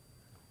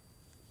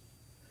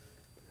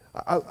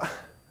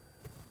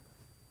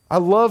 I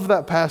love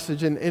that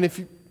passage, and if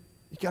you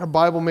got a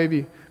Bible,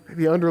 maybe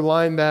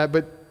underline that,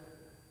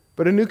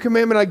 but a new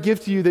commandment I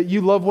give to you, that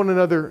you love one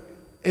another,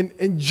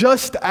 and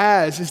just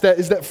as is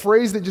that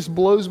phrase that just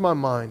blows my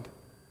mind.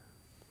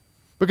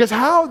 Because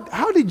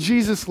how did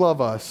Jesus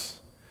love us?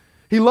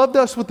 He loved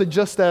us with the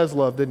just as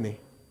love, didn't he?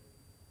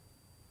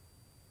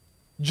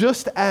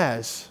 Just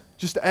as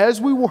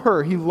we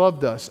were, he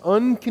loved us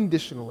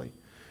unconditionally.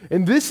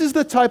 And this is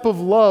the type of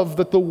love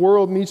that the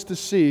world needs to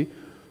see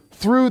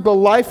through the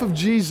life of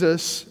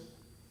Jesus,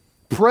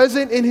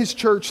 present in his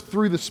church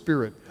through the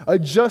Spirit. A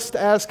just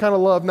as kind of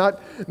love, not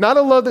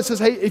a love that says,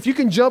 hey, if you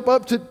can jump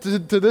up to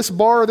this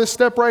bar or this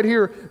step right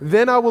here,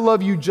 then I will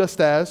love you just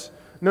as.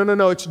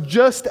 No. It's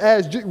just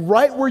as,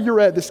 right where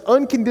you're at, this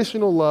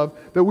unconditional love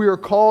that we are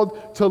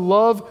called to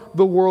love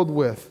the world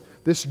with.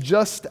 This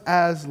just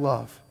as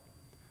love.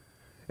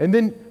 And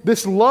then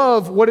this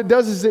love, what it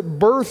does is it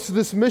births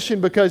this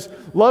mission, because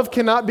love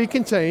cannot be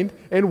contained,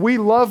 and we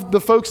love the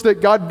folks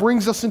that God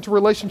brings us into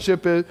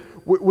relationship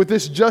with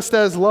this just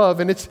as love,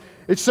 and it's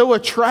so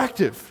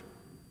attractive.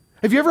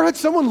 Have you ever had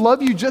someone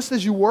love you just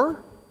as you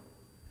were?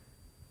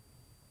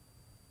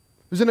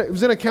 I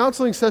was in a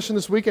counseling session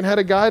this week and had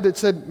a guy that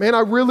said, man,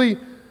 I really,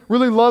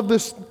 really love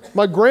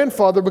my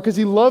grandfather, because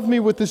he loved me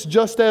with this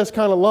just as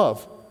kind of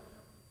love.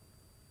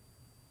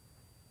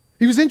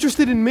 He was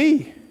interested in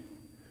me.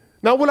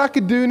 Not what I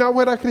could do, not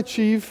what I could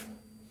achieve,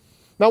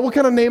 not what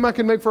kind of name I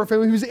could make for our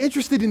family. He was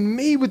interested in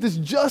me with this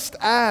just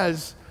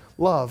as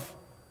love.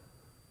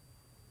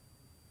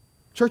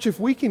 Church, if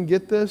we can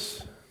get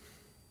this,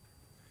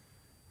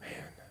 man,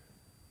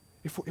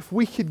 if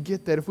we could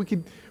get that, if we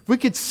could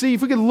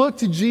look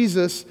to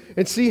Jesus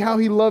and see how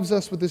he loves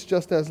us with this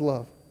just as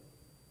love,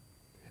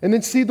 and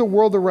then see the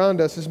world around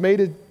us as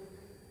made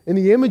in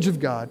the image of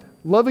God,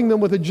 loving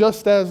them with a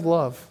just as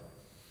love,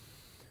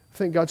 I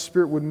think God's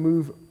Spirit would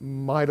move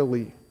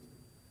mightily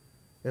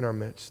in our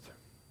midst.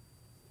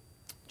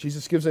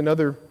 Jesus gives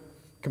another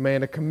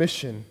command, a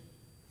commission,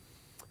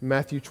 in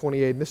Matthew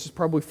 28. And this is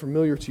probably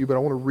familiar to you, but I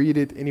want to read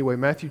it anyway.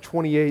 Matthew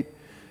 28,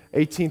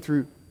 18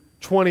 through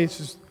 20.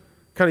 This is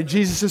kind of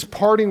Jesus'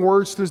 parting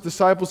words to his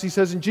disciples. He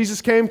says, and Jesus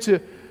came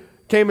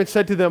and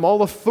said to them,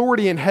 all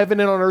authority in heaven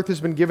and on earth has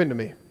been given to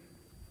me.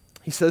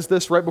 He says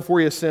this right before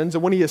he ascends.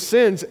 And when he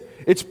ascends,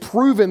 it's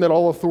proven that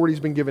all authority has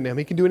been given to him.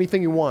 He can do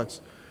anything he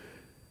wants.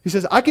 He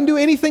says, I can do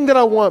anything that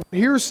I want.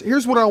 Here's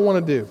what I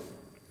want to do.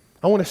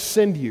 I want to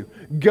send you.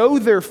 Go,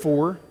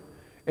 therefore,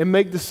 and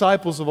make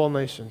disciples of all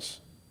nations.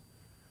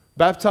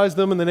 Baptize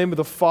them in the name of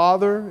the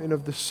Father and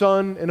of the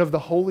Son and of the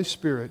Holy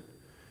Spirit,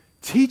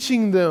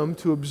 teaching them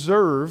to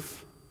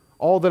observe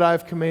all that I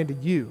have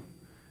commanded you.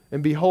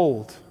 And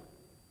behold,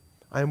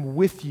 I am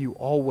with you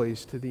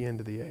always to the end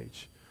of the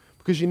age.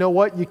 Because you know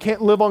what? You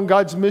can't live on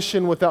God's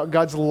mission without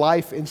God's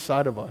life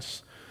inside of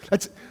us.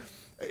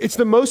 It's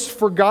the most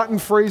forgotten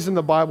phrase in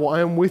the Bible.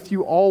 I am with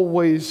you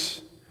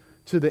always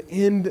to the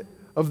end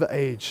of the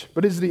age.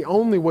 But it's the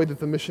only way that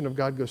the mission of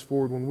God goes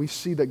forward, when we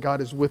see that God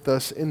is with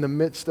us in the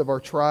midst of our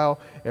trial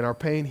and our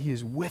pain. He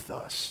is with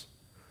us.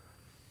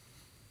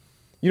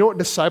 You know what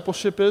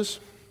discipleship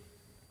is?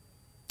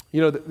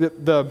 You know,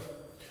 the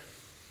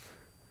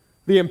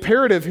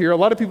imperative here, a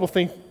lot of people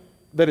think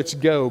that it's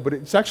go, but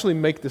it's actually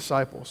make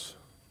disciples.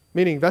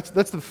 Meaning that's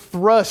the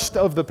thrust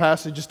of the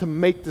passage, is to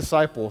make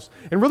disciples.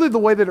 And really the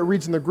way that it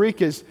reads in the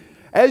Greek is,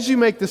 as you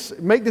make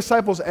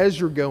disciples as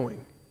you're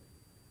going.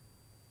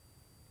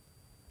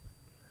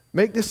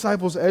 Make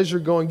disciples as you're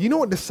going. Do you know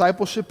what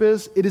discipleship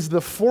is? It is the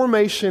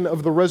formation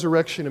of the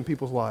resurrection in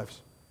people's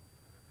lives.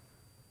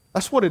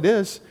 That's what it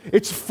is.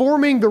 It's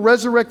forming the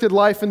resurrected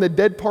life in the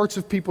dead parts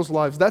of people's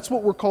lives. That's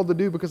what we're called to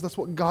do, because that's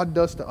what God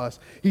does to us.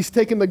 He's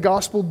taken the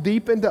gospel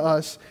deep into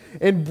us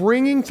and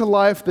bringing to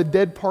life the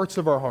dead parts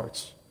of our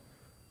hearts.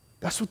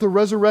 That's what the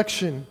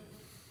resurrection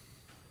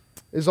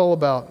is all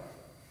about.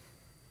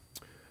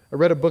 I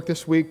read a book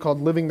this week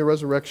called Living the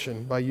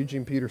Resurrection by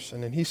Eugene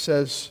Peterson, and he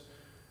says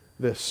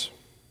this: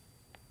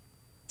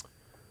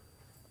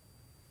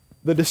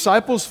 the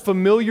disciples'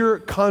 familiar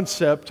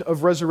concept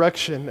of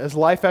resurrection as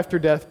life after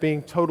death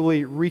being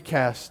totally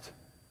recast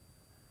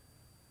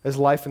as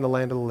life in the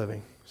land of the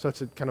living. So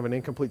that's kind of an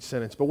incomplete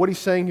sentence. But what he's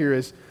saying here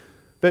is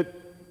that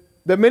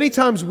many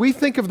times we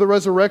think of the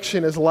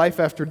resurrection as life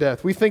after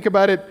death. We think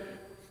about it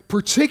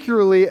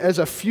particularly as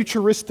a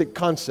futuristic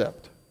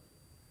concept.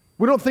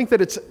 We don't think that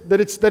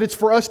it's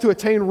for us to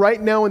attain right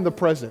now in the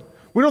present.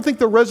 We don't think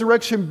the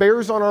resurrection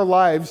bears on our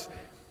lives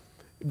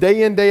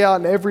day in, day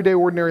out, in everyday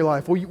ordinary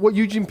life. Well, what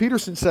Eugene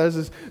Peterson says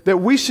is that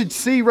we should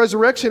see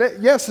resurrection,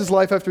 yes, as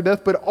life after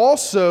death, but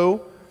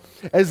also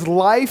as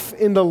life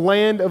in the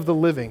land of the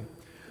living.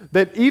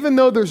 That even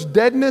though there's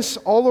deadness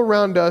all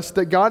around us,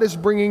 that God is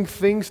bringing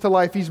things to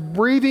life. He's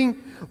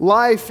breathing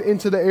life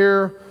into the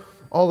air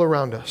all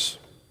around us.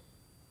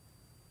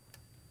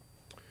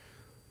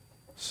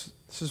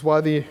 This is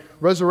why the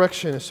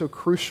resurrection is so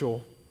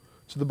crucial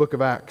to the book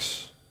of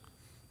Acts,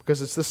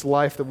 because it's this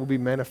life that will be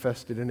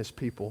manifested in his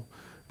people,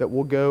 that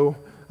will go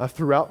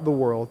throughout the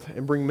world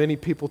and bring many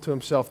people to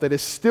himself, that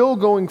is still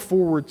going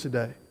forward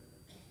today.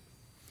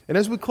 And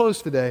as we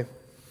close today,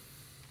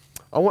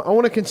 I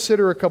want to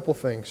consider a couple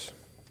things.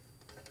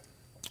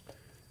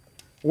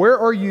 Where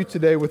are you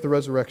today with the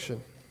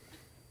resurrection?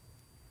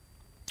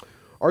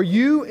 Are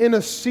you in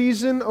a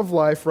season of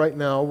life right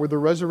now where the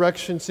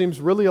resurrection seems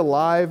really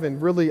alive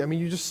and really,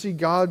 you just see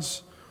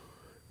God's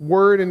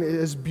word and it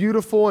is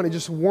beautiful and it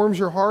just warms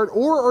your heart?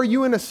 Or are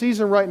you in a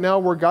season right now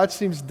where God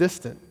seems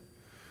distant,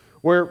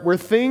 where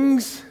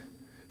things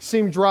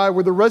seem dry,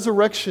 where the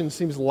resurrection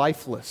seems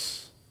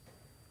lifeless?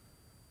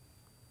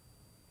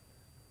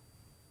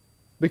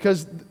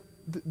 Because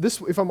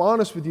this, if I'm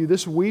honest with you,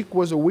 this week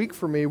was a week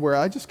for me where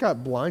I just got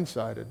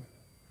blindsided.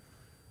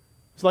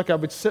 It's like I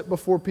would sit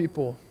before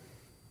people,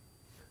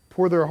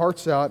 pour their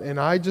hearts out, and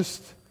I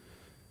just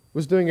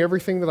was doing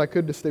everything that I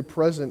could to stay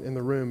present in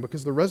the room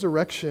because the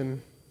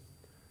resurrection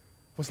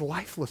was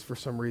lifeless for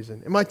some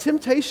reason. And my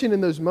temptation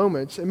in those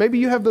moments, and maybe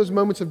you have those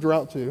moments of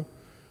drought too,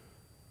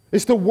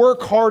 is to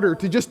work harder,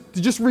 to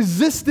just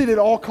resist it at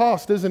all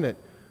costs, isn't it?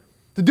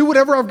 To do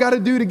whatever I've got to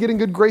do to get in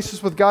good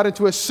graces with God and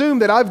to assume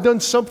that I've done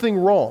something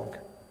wrong.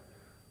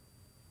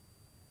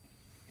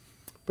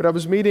 But I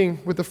was meeting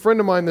with a friend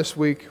of mine this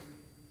week,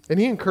 and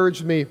he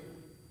encouraged me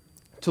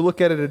to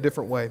look at it a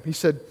different way. He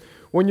said,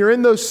 when you're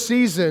in those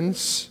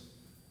seasons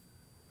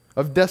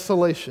of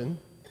desolation,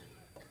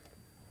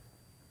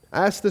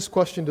 ask this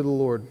question to the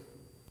Lord.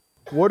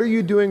 What are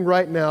you doing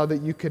right now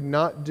that you could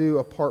not do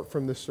apart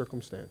from this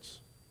circumstance?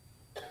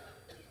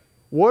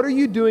 What are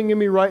you doing in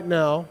me right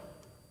now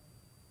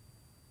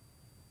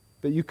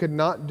that you could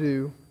not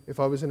do if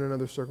I was in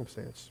another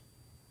circumstance?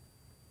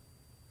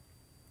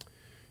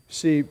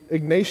 See,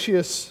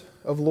 Ignatius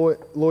of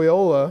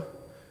Loyola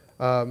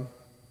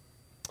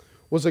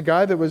was a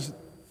guy that was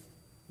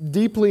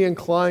deeply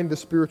inclined to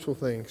spiritual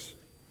things.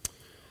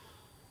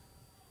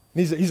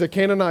 He's a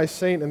canonized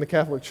saint in the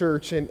Catholic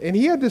Church, and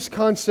he had this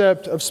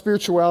concept of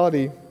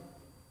spirituality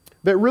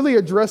that really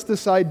addressed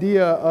this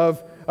idea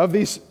of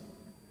these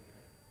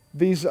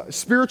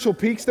spiritual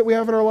peaks that we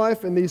have in our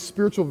life and these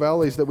spiritual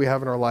valleys that we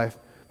have in our life.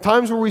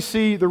 Times where we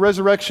see the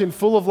resurrection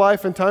full of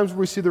life and times where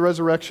we see the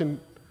resurrection,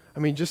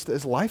 just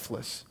as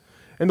lifeless.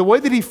 And the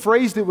way that he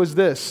phrased it was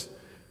this: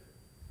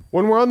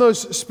 when we're on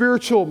those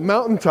spiritual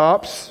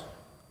mountaintops,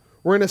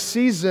 we're in a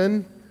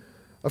season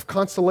of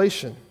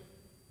consolation.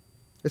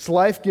 It's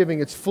life-giving,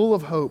 it's full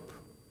of hope.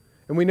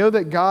 And we know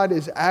that God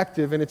is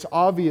active and it's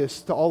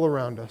obvious to all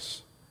around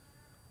us.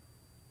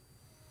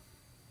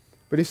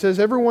 But he says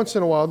every once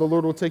in a while the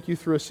Lord will take you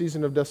through a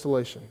season of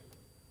desolation.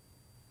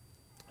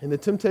 And the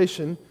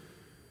temptation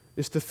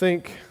is to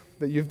think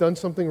that you've done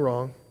something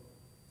wrong,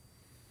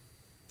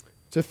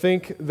 to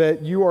think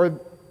that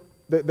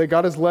that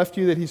God has left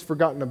you, that he's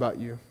forgotten about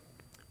you.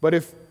 But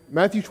if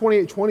Matthew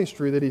 28:20 is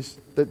true,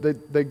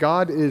 that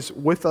God is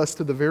with us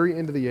to the very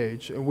end of the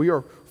age, and we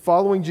are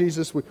following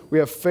Jesus, we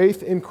have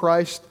faith in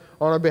Christ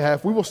on our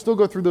behalf, we will still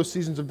go through those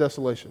seasons of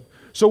desolation.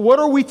 So what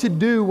are we to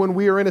do when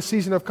we are in a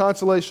season of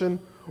consolation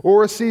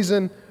or a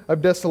season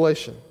of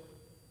desolation?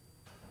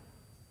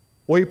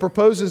 Well, he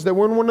proposes that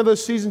we're in one of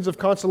those seasons of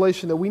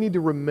consolation that we need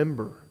to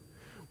remember.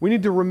 We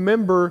need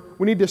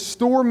to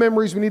store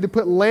memories, we need to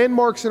put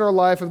landmarks in our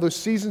life of those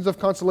seasons of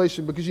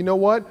consolation, because you know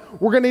what?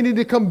 We're going to need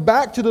to come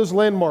back to those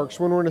landmarks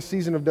when we're in a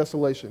season of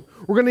desolation.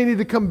 We're going to need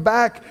to come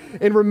back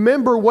and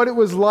remember what it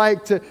was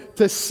like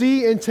to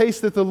see and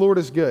taste that the Lord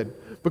is good.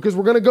 Because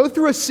we're going to go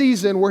through a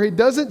season where he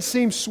doesn't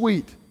seem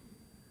sweet.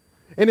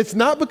 And it's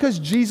not because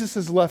Jesus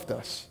has left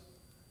us.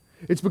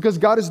 It's because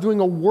God is doing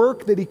a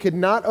work that he could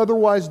not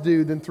otherwise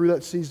do than through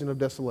that season of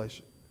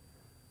desolation.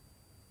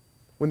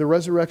 When the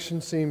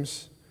resurrection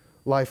seems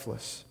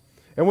lifeless.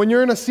 And when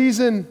you're in a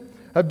season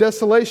of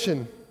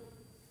desolation,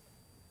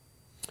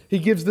 he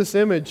gives this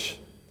image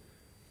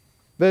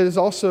that is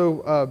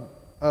also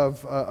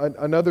of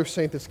another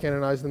saint that's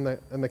canonized in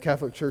the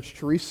Catholic Church,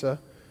 Teresa.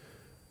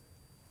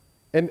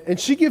 And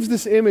she gives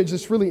this image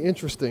that's really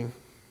interesting.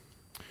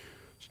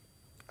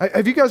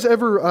 Have you guys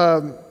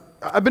ever...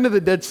 I've been to the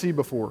Dead Sea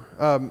before.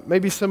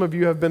 Maybe some of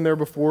you have been there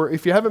before.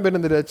 If you haven't been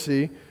in the Dead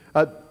Sea,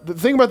 the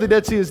thing about the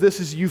Dead Sea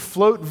is you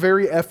float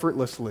very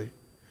effortlessly.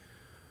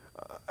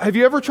 Have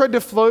you ever tried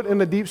to float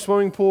in a deep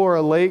swimming pool or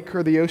a lake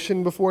or the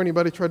ocean before?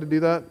 Anybody tried to do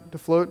that, to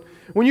float?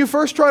 When you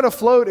first try to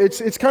float,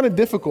 it's kind of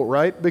difficult,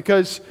 right?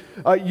 Because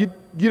you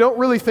don't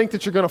really think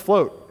that you're going to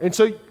float. And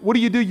so what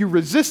do? You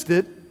resist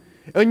it.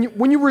 And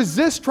when you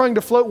resist trying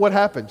to float, what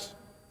happens?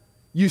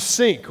 You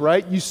sink,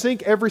 right? You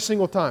sink every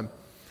single time.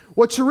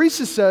 What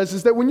Teresa says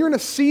is that when you're in a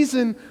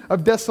season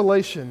of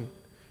desolation,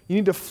 you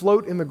need to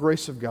float in the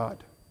grace of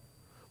God.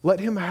 Let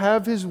him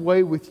have his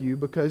way with you,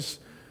 because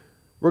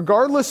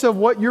regardless of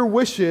what your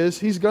wish is,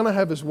 he's going to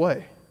have his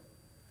way.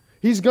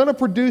 He's going to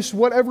produce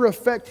whatever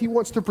effect he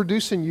wants to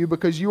produce in you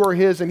because you are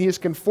his, and he is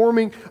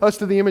conforming us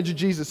to the image of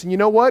Jesus. And you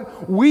know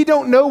what? We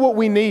don't know what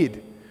we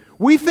need.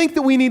 We think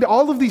that we need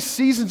all of these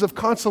seasons of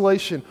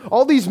consolation,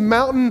 all these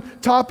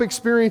mountaintop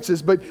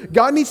experiences, but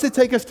God needs to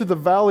take us to the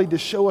valley to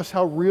show us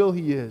how real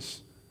He is.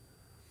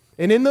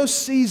 And in those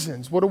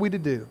seasons, what are we to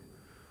do?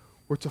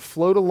 We're to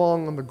float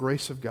along on the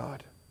grace of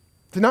God,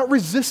 to not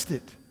resist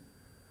it,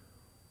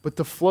 but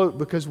to float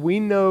because we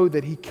know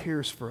that He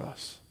cares for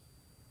us.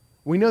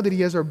 We know that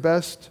He has our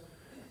best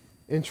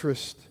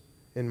interest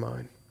in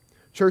mind.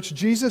 Church,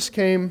 Jesus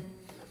came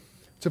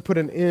to put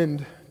an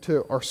end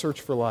to our search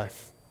for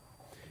life.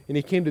 And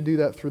He came to do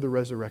that through the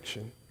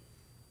resurrection.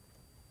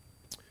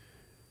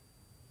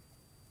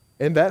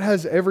 And that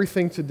has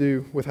everything to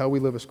do with how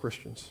we live as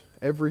Christians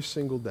every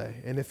single day.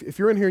 And if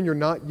you're in here and you're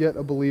not yet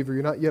a believer,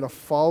 you're not yet a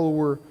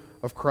follower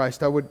of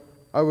Christ, I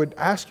would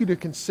ask you to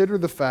consider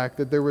the fact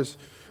that there was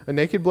a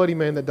naked, bloody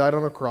man that died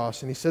on a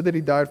cross, and He said that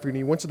He died for you, and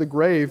He went to the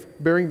grave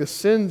bearing your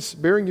sins,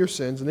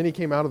 and then He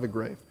came out of the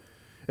grave.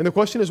 And the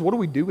question is, what do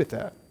we do with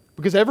that?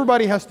 Because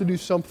everybody has to do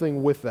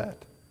something with that.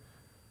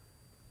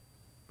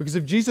 Because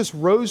if Jesus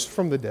rose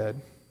from the dead,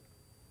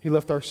 He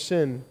left our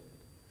sin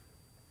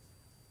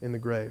in the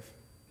grave.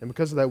 And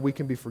because of that, we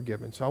can be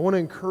forgiven. So I want to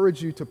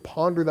encourage you to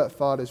ponder that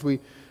thought as we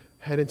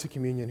head into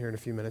communion here in a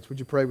few minutes. Would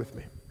you pray with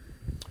me?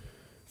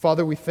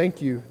 Father, we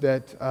thank You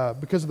that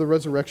because of the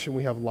resurrection,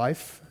 we have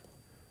life.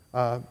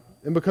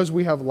 And because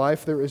we have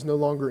life, there is no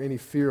longer any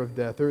fear of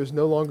death. There is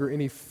no longer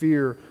any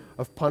fear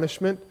of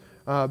punishment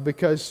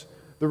because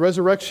the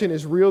resurrection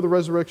is real, the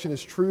resurrection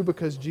is true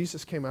because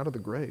Jesus came out of the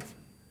grave.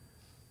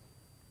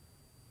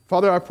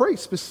 Father, I pray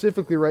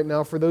specifically right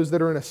now for those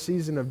that are in a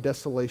season of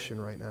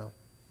desolation right now,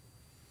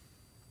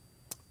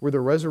 where the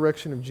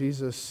resurrection of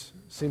Jesus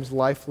seems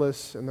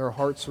lifeless and their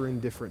hearts are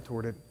indifferent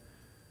toward it.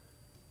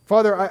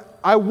 Father,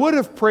 I would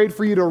have prayed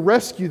for You to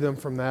rescue them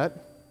from that,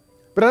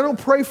 but I don't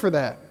pray for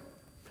that.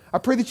 I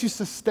pray that You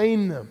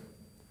sustain them,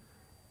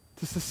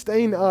 to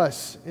sustain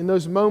us in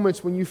those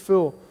moments when you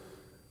feel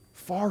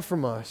far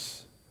from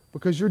us,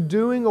 because You're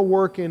doing a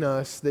work in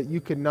us that You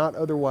could not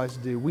otherwise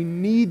do. We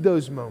need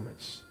those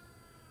moments.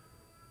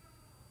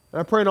 And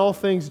I pray in all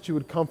things that You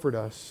would comfort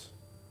us,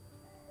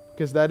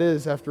 because that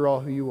is, after all,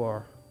 who You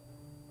are,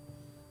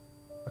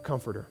 a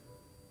comforter.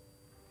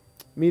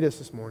 Meet us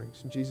this morning.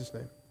 In Jesus'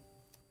 name.